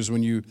sisters,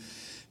 when you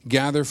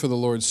gather for the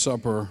Lord's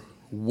Supper,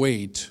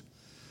 wait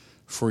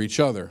for each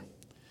other."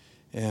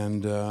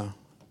 And I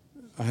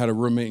had a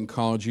roommate in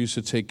college who used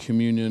to take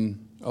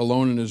communion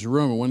alone in his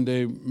room. And one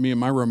day, me and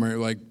my roommate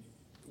were like,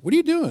 "What are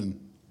you doing?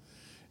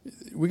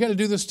 We got to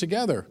do this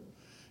together."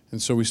 And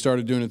so we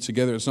started doing it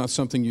together. It's not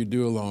something you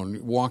do alone.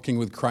 Walking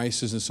with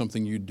Christ isn't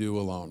something you do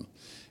alone.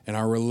 And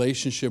our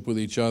relationship with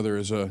each other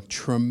is a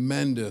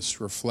tremendous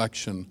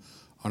reflection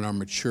on our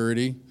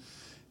maturity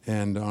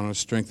and on the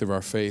strength of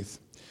our faith.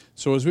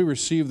 So as we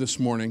receive this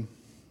morning,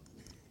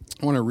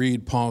 I want to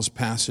read Paul's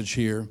passage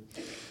here.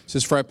 It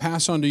says, "For I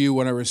pass on to you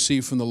what I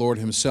received from the Lord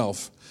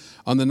himself.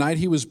 On the night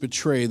he was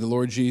betrayed, the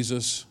Lord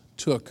Jesus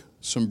took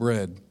some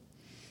bread,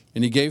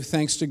 and he gave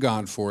thanks to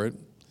God for it.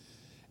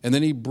 And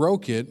then he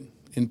broke it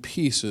in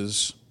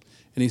pieces,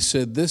 and he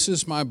said, 'This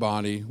is my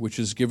body, which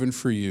is given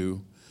for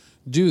you.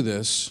 Do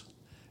this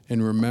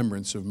in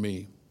remembrance of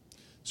me.'"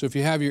 So if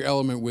you have your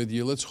element with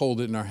you, let's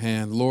hold it in our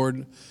hand.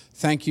 Lord,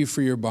 thank you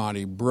for your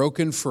body,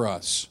 broken for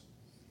us.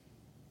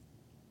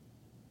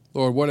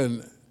 Lord,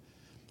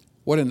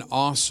 what an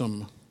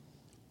awesome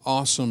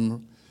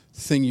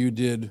thing you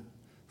did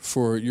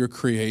for your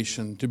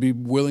creation, to be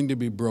willing to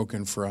be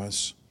broken for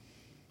us.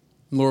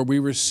 Lord, we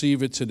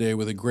receive it today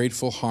with a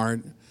grateful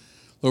heart.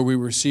 Lord, we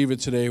receive it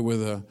today with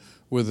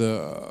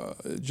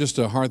just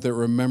a heart that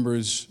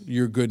remembers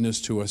your goodness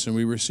to us. And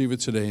we receive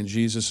it today in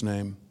Jesus'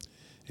 name.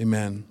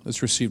 Amen.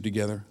 Let's receive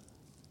together.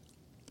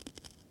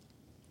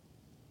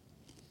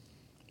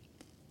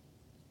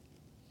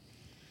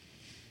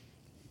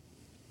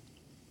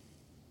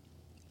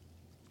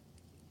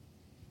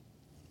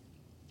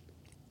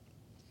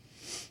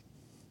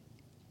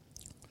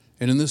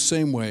 And in this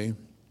same way,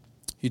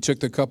 he took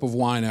the cup of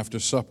wine after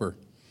supper,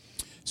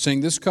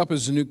 saying, "This cup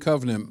is the new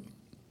covenant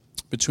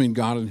between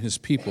God and his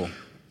people,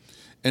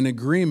 an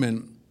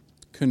agreement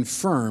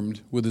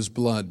confirmed with his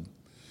blood.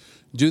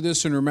 Do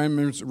this in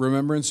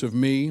remembrance of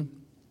me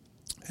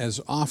as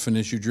often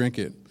as you drink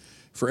it.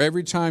 For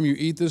every time you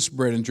eat this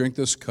bread and drink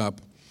this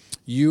cup,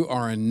 you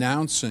are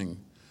announcing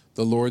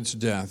the Lord's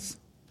death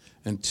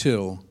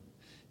until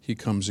he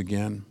comes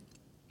again."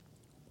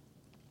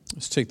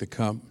 Let's take the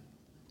cup.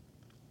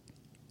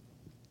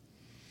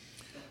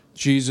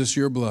 Jesus,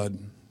 your blood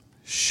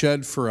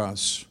shed for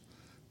us,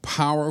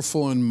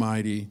 powerful and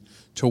mighty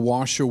to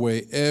wash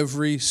away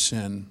every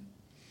sin.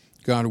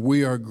 God,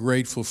 we are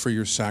grateful for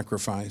your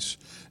sacrifice,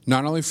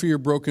 not only for your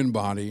broken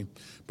body,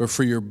 but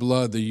for your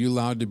blood that you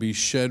allowed to be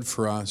shed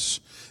for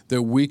us,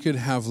 that we could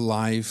have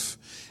life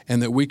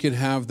and that we could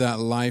have that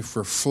life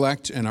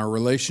reflect in our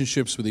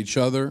relationships with each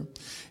other.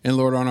 And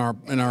Lord,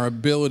 in our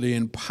ability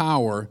and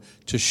power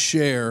to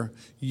share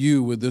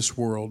you with this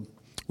world.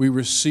 We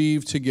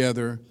receive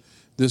together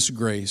this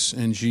grace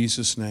in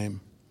Jesus'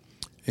 name.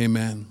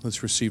 Amen.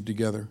 Let's receive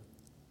together.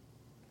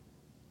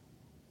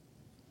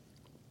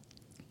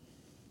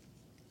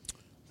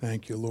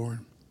 Thank you,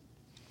 Lord.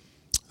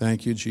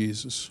 Thank you,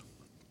 Jesus.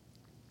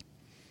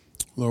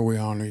 Lord, we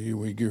honor you.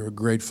 We are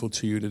grateful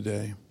to you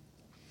today.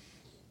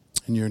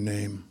 In your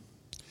name,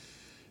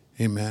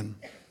 amen.